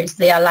countries,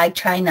 they are like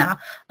China,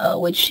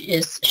 which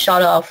is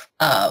short of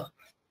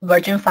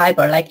virgin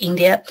fiber like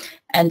India,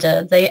 and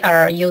they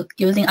are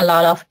using a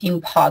lot of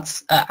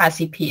imports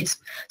RCPs.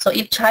 So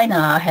if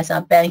China has a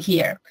ban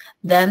here,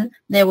 then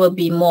there will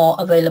be more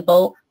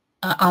available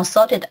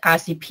unsorted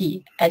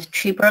RCP at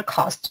cheaper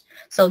cost.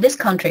 So these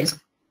countries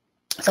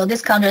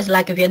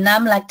like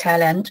Vietnam, like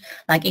Thailand,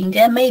 like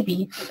India,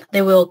 maybe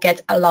they will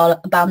get a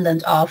lot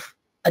abundant of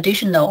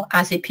additional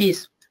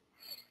RCPs.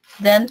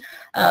 Then,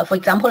 for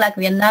example, like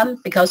Vietnam,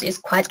 because it's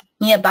quite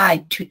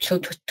nearby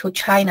to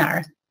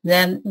China,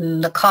 then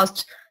the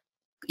cost,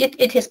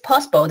 it is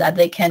possible that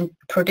they can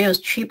produce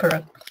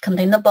cheaper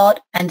containerboard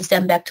and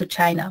send back to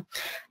China.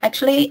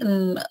 Actually,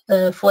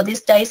 for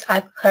these days,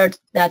 I've heard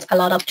that a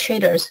lot of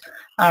traders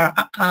are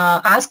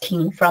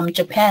asking from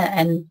Japan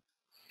and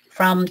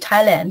from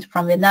Thailand,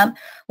 from Vietnam,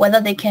 whether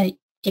they can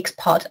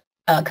export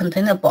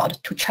containerboard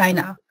to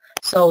China.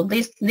 So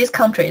these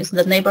countries,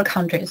 the neighbor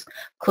countries,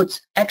 could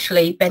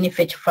actually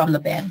benefit from the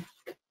ban.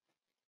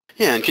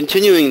 Yeah, and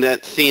continuing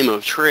that theme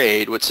of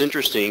trade, what's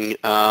interesting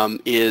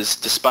is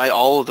despite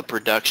all of the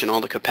production,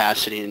 all the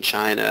capacity in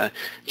China,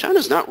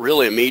 China's not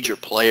really a major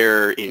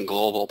player in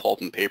global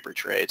pulp and paper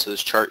trade. So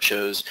this chart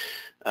shows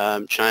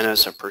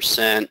China's a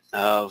percent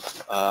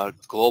of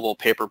global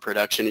paper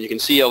production. And you can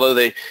see, although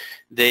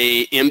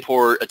they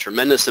import a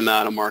tremendous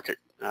amount of market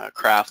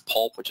craft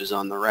pulp, which is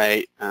on the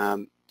right,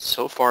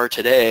 so far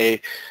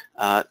today,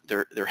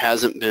 there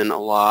hasn't been a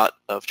lot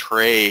of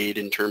trade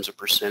in terms of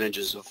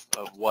percentages of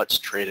what's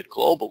traded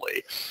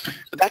globally.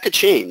 But that could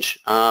change.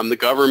 The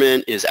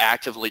government is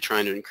actively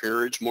trying to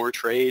encourage more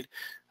trade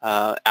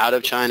out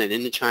of China and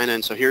into China.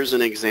 And so here's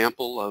an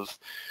example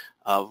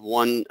of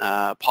one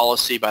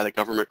policy by the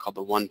government called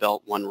the One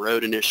Belt, One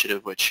Road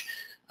initiative, which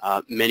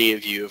many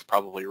of you have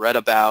probably read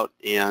about.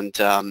 And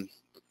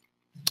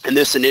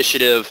this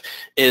initiative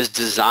is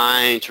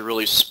designed to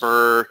really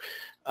spur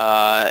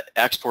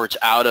exports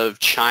out of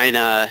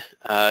China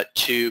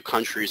to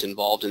countries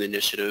involved in the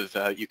initiative.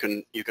 You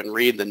can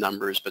read the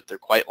numbers, but they're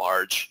quite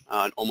large.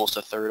 Almost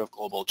a third of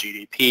global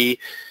GDP,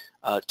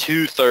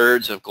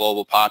 2/3 of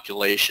global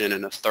population,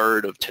 and a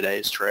third of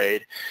today's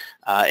trade.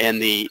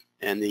 And the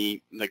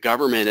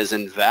government is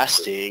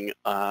investing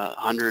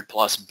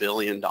 $100+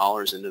 billion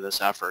into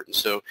this effort. And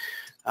so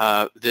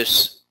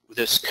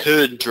this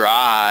could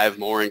drive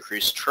more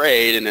increased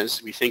trade. And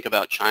as we think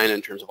about China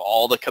in terms of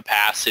all the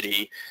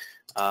capacity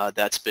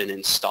that's been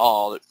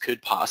installed, it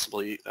could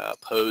possibly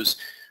pose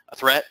a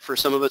threat for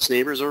some of its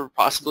neighbors, or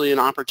possibly an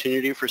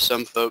opportunity for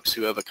some folks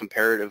who have a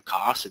comparative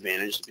cost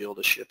advantage to be able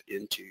to ship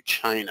into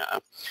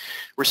China.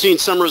 We're seeing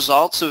some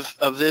results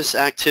of this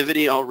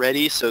activity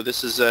already. So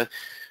this is a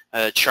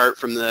chart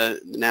from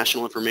the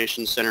National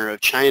Information Center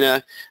of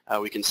China.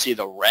 We can see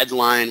the red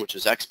line, which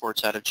is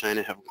exports out of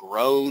China, have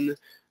grown.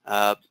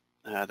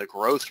 The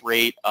growth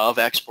rate of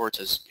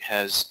exports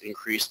has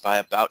increased by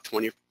about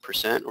 20%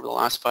 over the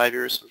last 5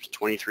 years, so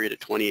 23 to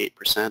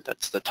 28%.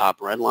 That's the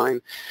top red line.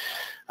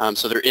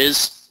 So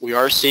we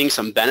are seeing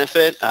some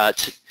benefit.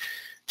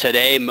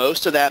 Today,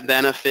 most of that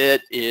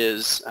benefit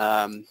is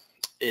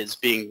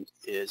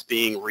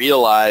being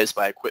realized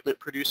by equipment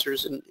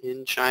producers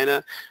in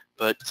China,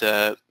 but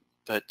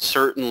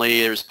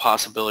certainly there's a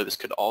possibility this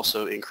could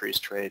also increase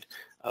trade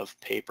of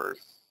paper.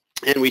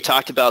 And we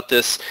talked about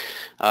this,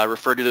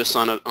 referred to this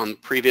on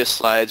previous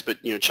slides, but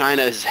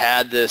China has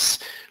had this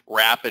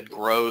rapid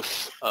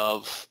growth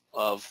of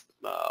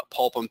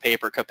pulp and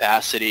paper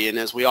capacity, and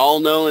as we all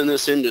know in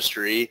this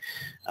industry,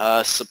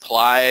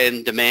 supply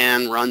and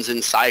demand runs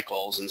in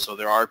cycles, and so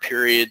there are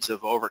periods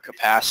of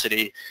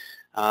overcapacity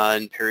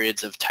and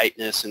periods of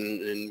tightness,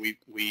 and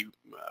we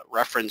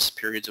referenced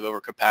periods of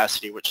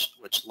overcapacity which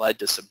led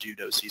to subdued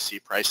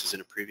OCC prices in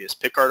a previous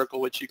PIC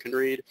article, which you can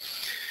read.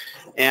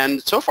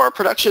 And so far,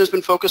 production has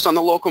been focused on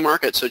the local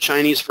market. So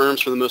Chinese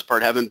firms, for the most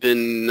part, haven't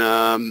been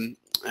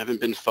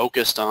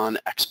focused on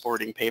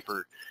exporting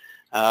paper.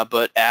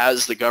 But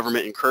as the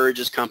government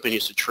encourages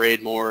companies to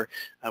trade more,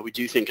 we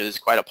do think it is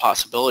quite a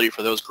possibility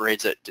for those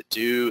grades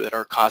that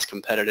are cost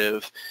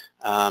competitive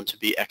to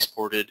be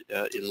exported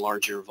in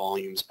larger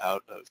volumes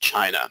out of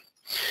China.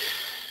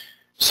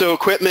 So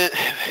equipment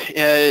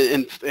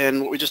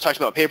and what we just talked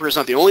about, paper is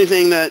not the only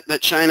thing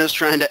that China is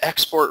trying to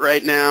export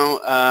right now.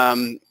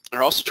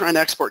 They're also trying to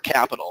export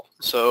capital.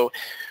 So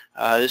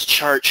this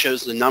chart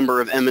shows the number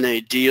of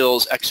M&A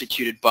deals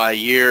executed by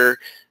year.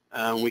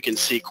 We can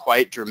see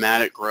quite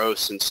dramatic growth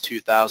since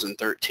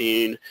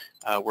 2013,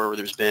 where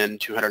there's been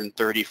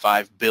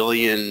 $235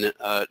 billion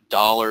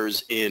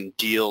in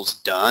deals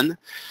done.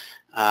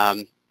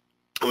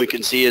 We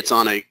can see it's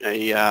on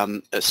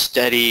a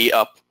steady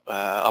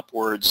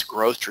upwards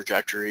growth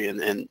trajectory, and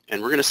we're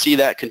going to see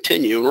that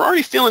continue. And we're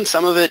already feeling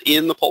some of it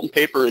in the pulp and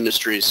paper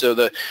industry. So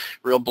the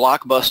real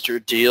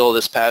blockbuster deal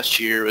this past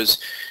year was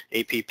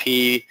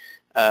APP,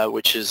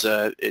 which is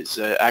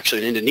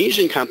actually an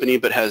Indonesian company,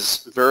 but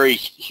has very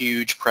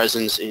huge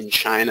presence in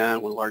China,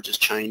 one of the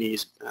largest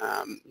Chinese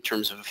in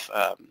terms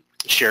of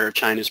share of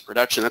China's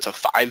production. That's a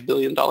 $5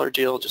 billion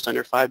deal, just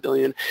under $5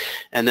 billion.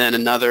 And then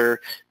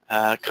another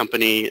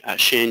company,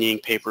 Shanying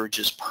Paper,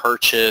 just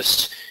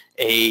purchased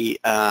a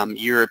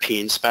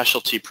European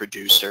specialty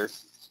producer.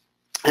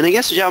 And I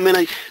guess,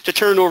 Xiaomin, to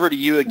turn it over to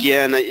you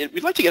again,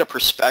 we'd like to get a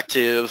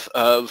perspective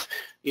of,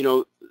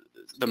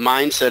 the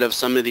mindset of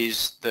some of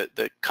these,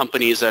 the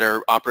companies that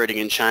are operating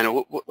in China.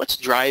 What's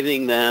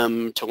driving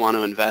them to want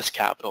to invest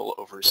capital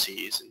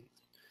overseas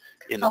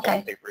in the pulp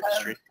and paper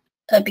industry?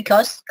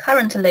 Because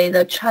currently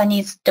the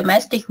Chinese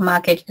domestic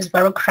market is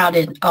very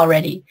crowded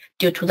already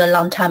due to the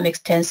long-term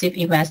extensive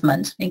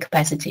investment in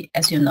capacity,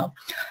 as you know.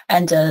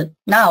 And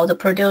now the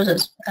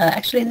producers,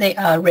 actually they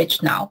are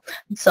rich now.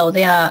 So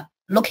they are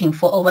looking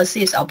for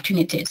overseas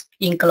opportunities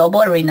in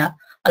global arena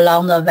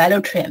along the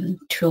value chain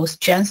to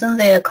strengthen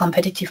their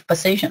competitive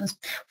positions.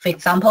 For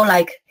example,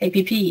 like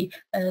APP,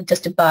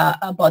 just about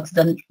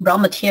the raw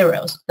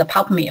materials, the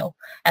pulp mill.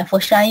 And for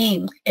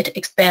Shanying, it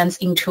expands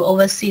into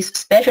overseas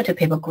specialty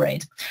paper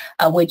grade,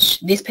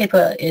 which this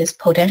paper is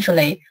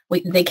potentially,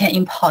 they can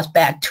import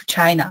back to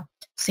China,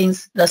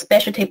 since the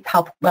specialty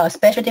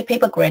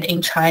paper grade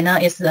in China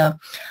is the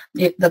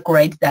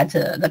grade that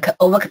the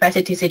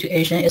overcapacity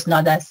situation is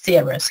not that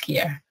serious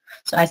here.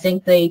 So I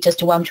think they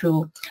just want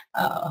to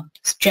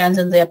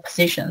strengthen their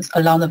positions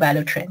along the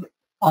value chain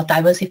or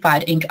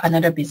diversified into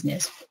another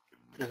business.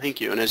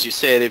 Thank you. And as you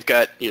say, they've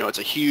got, it's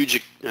a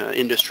huge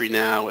industry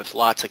now with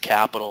lots of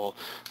capital,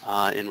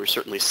 and we're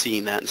certainly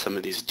seeing that in some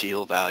of these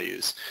deal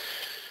values.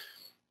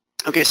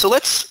 Okay, so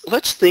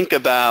let's think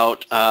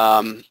about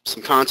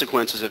some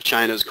consequences of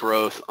China's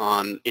growth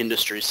on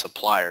industry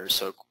suppliers,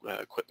 so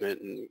equipment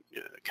and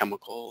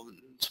chemical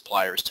and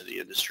suppliers to the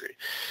industry.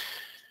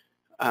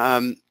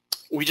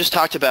 We just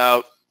talked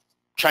about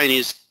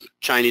Chinese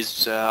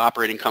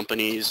operating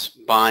companies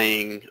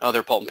buying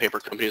other pulp and paper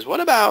companies. What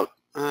about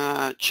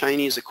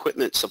Chinese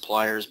equipment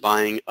suppliers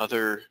buying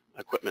other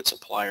equipment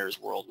suppliers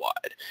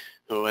worldwide?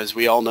 So as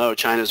we all know,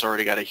 China's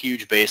already got a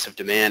huge base of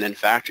demand and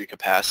factory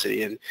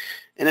capacity, and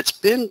it's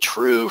been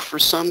true for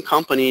some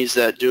companies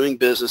that doing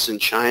business in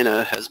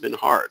China has been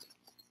hard.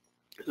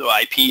 So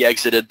IP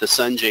exited the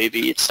Sun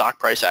JV, its stock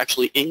price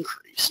actually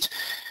increased.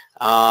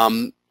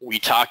 We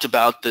talked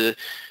about the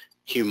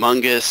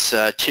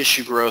humongous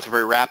tissue growth,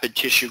 very rapid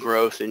tissue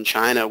growth in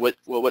China.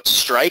 What's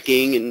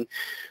striking, and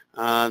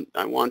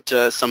I want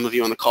some of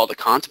you on the call to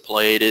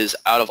contemplate, is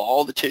out of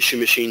all the tissue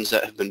machines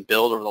that have been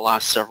built over the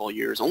last several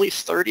years, only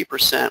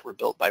 30% were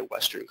built by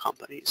Western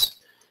companies.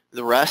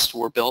 The rest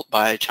were built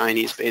by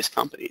Chinese-based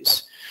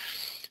companies.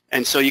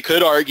 And so you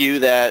could argue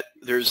that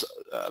there's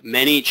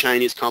many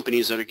Chinese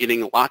companies that are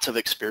getting lots of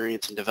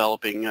experience in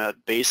developing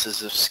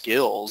bases of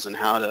skills and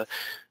how to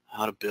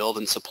build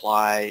and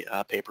supply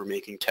paper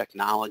making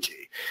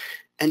technology.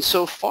 And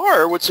so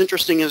far, what's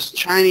interesting is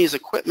Chinese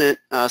equipment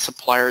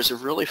suppliers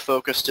have really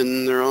focused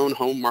in their own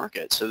home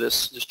market. So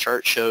this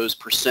chart shows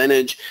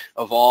percentage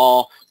of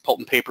all pulp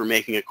and paper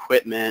making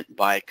equipment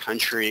by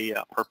country.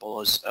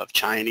 Purple is of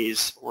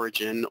Chinese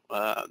origin,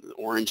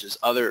 orange is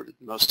other.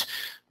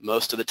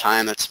 Most of the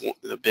time, that's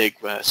the big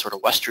sort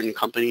of Western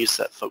companies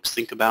that folks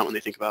think about when they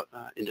think about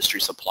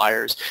industry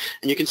suppliers.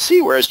 And you can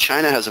see, whereas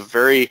China has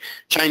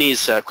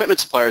Chinese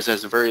equipment suppliers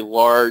has a very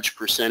large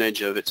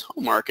percentage of its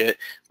home market,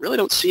 really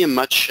don't see them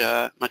much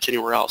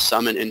anywhere else.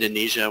 Some in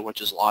Indonesia,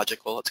 which is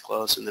logical, it's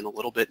close, and then a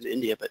little bit in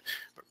India, but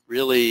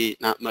really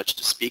not much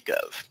to speak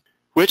of.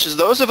 Which is,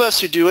 those of us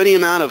who do any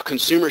amount of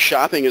consumer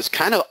shopping, is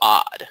kind of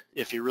odd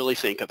if you really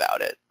think about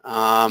it.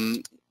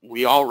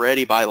 We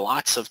already buy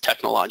lots of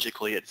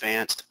technologically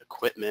advanced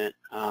equipment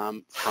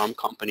from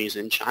companies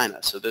in China.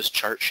 So this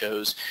chart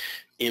shows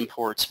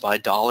imports by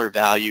dollar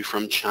value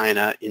from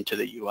China into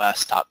the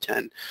U.S. top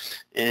 10.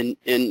 And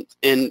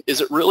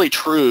is it really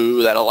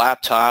true that a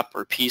laptop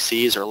or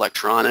PCs or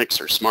electronics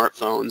or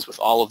smartphones with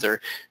all of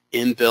their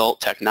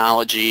inbuilt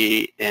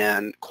technology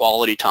and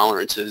quality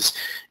tolerances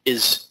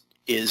is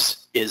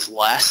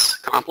less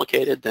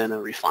complicated than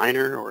a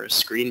refiner or a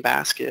screen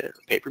basket or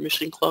paper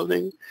machine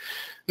clothing?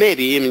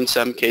 Maybe. I mean, in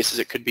some cases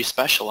it could be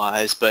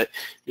specialized, but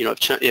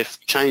if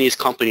Chinese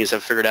companies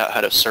have figured out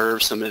how to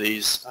serve some of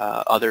these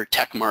other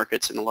tech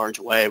markets in a large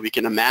way, we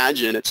can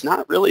imagine it's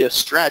not really a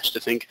stretch to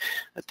think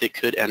that they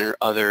could enter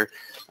other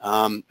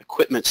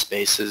equipment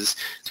spaces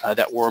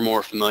that we're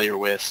more familiar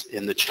with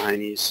in the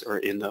Chinese or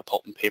in the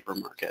pulp and paper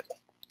market.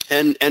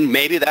 And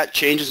maybe that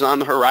changes on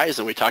the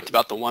horizon. We talked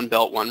about the One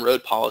Belt, One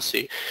Road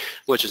policy,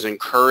 which is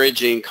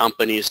encouraging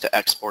companies to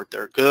export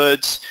their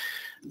goods.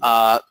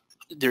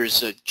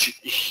 There's a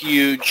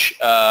huge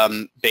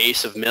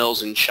base of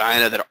mills in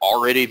China that are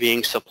already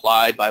being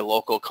supplied by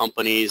local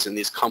companies, and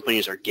these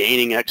companies are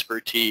gaining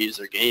expertise.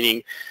 They're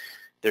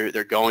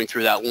going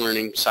through that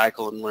learning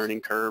cycle and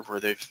learning curve where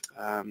they've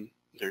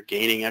they're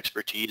gaining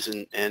expertise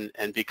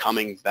and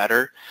becoming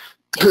better.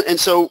 And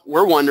so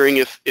we're wondering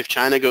if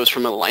China goes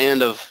from a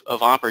land of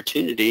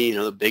opportunity,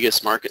 the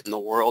biggest market in the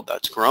world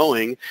that's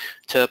growing,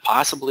 to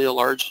possibly a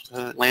large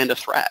land of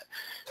threat.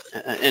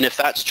 And if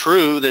that's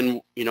true,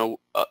 then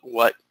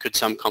what could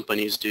some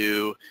companies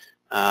do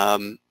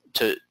to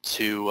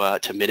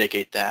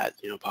mitigate that?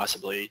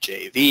 Possibly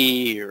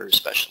JV or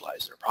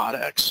specialize their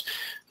products,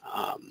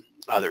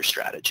 other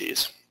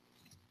strategies.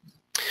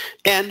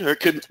 And there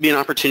could be an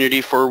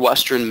opportunity for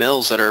Western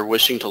mills that are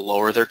wishing to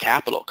lower their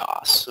capital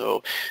costs.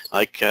 So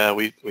like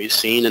we've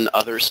seen in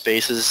other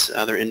spaces,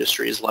 other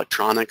industries,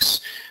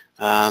 electronics,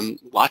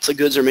 lots of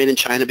goods are made in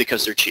China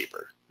because they're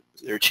cheaper.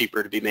 They're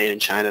cheaper to be made in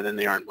China than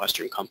they are in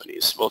Western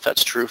companies. Well, if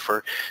that's true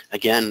for,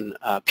 again,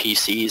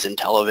 PCs and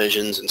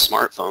televisions and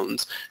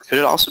smartphones, could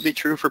it also be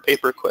true for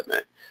paper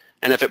equipment?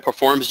 And if it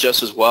performs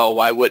just as well,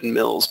 why wouldn't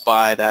mills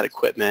buy that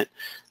equipment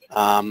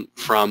from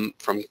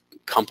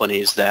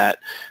companies that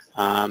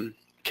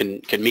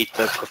can meet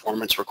the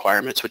performance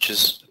requirements, which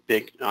is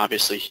big,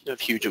 obviously, of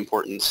huge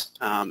importance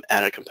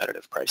at a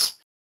competitive price.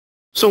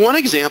 So one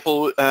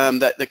example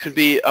that could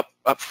be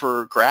up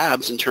for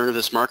grabs in terms of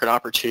this market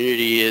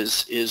opportunity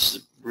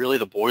is really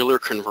the boiler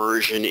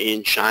conversion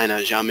in China.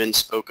 Xiaomin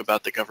spoke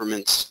about the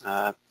government's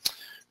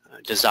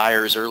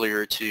desires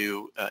earlier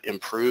to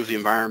improve the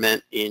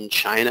environment in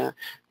China.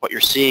 What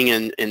you're seeing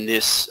in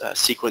this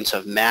sequence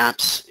of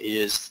maps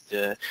is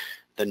the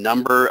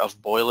number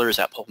of boilers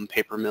at pulp and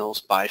paper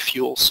mills by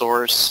fuel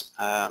source.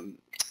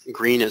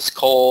 Green is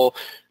coal,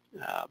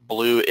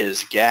 blue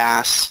is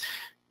gas,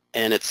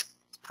 and it's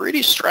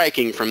pretty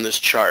striking from this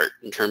chart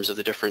in terms of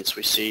the difference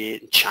we see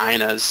in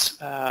China's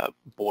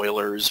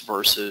boilers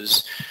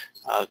versus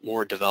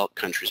more developed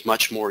countries,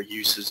 much more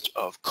usage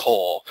of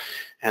coal.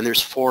 And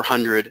there's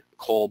 400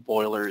 coal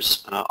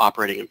boilers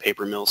operating in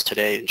paper mills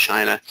today in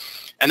China,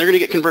 and they're going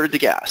to get converted to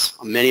gas.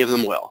 Many of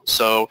them will.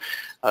 So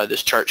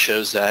this chart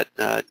shows that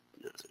the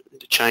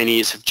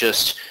Chinese have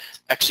just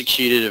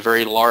executed a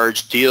very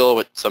large deal,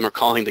 what some are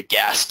calling the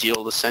gas deal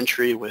of the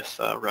century, with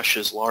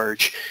Russia's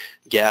large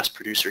gas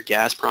producer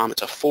Gazprom.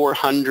 It's a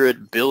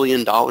 $400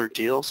 billion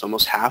deal, so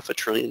almost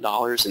 $500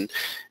 billion,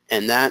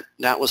 and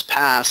that was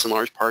passed in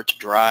large part to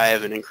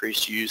drive an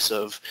increased use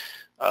of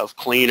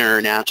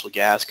cleaner natural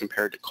gas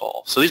compared to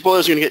coal. So these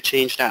boilers are going to get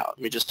changed out.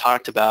 We just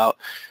talked about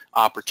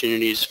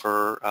opportunities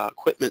for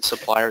equipment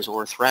suppliers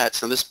or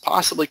threats, and this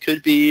possibly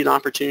could be an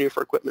opportunity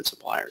for equipment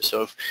suppliers.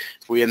 So if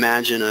we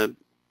imagine a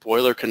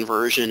boiler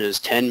conversion is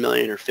 10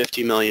 million or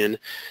 50 million,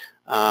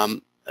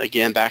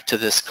 again, back to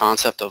this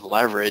concept of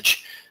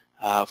leverage,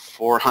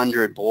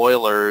 400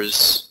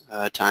 boilers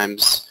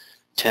times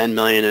 10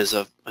 million is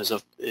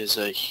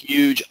a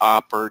huge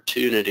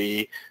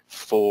opportunity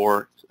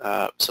for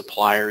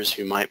suppliers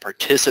who might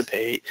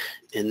participate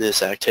in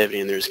this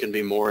activity, and there's going to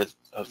be more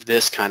of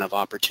this kind of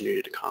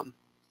opportunity to come.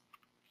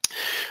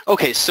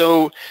 Okay,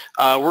 so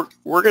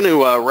we're going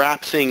to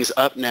wrap things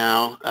up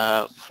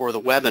now for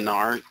the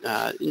webinar.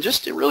 And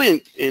just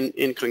really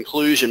in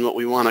conclusion, what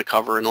we want to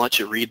cover, and I'll let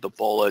you read the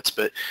bullets,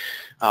 but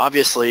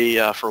obviously,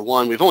 for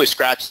one, we've only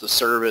scratched the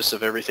surface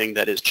of everything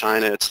that is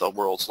China. It's the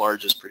world's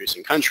largest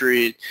producing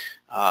country,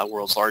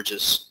 world's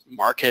largest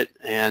market,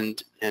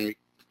 and we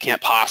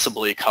can't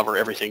possibly cover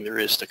everything there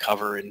is to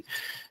cover in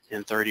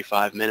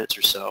 35 minutes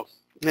or so.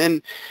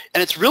 And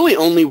it's really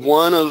only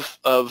one of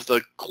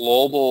the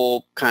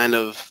global kind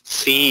of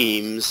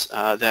themes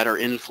that are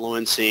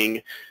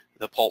influencing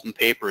the pulp and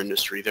paper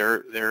industry.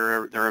 There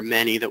are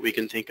many that we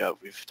can think of.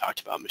 We've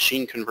talked about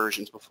machine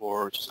conversions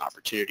before, which is an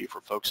opportunity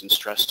for folks in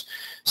stressed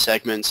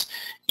segments.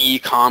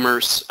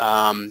 E-commerce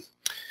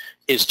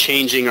is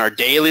changing our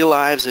daily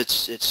lives.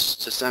 It's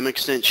to some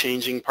extent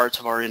changing parts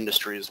of our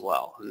industry as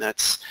well, and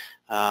that's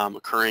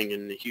occurring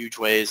in huge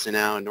ways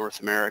now in North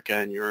America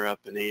and Europe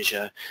and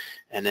Asia.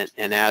 And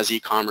as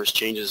e-commerce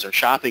changes our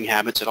shopping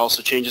habits, it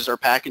also changes our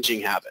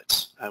packaging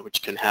habits,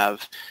 which can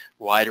have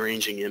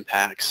wide-ranging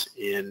impacts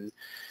in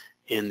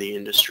the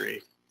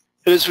industry.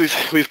 As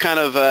we've kind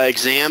of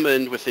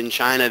examined within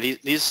China,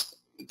 these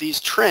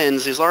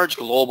trends, these large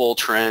global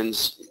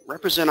trends,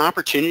 represent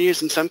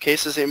opportunities. In some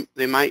cases,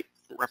 they might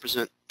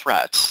represent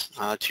threats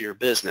to your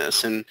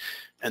business, and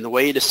the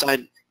way you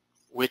decide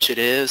which it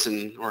is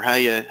or how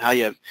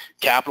you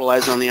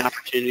capitalize on the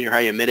opportunity or how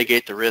you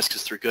mitigate the risk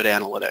is through good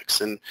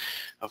analytics. And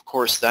of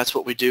course, that's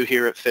what we do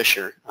here at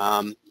Fisher.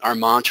 Our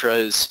mantra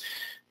is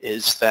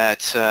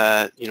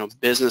that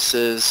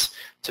businesses,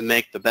 to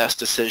make the best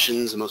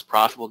decisions, the most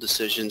profitable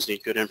decisions,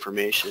 need good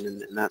information,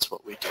 and that's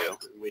what we do.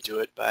 And we do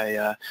it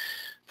by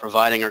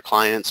providing our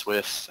clients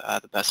with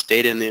the best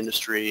data in the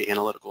industry,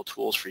 analytical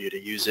tools for you to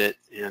use it,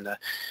 and a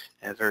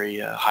very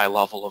high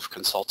level of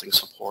consulting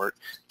support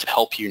to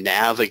help you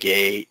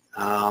navigate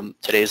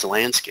today's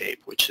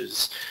landscape, which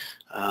is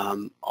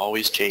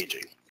always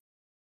changing.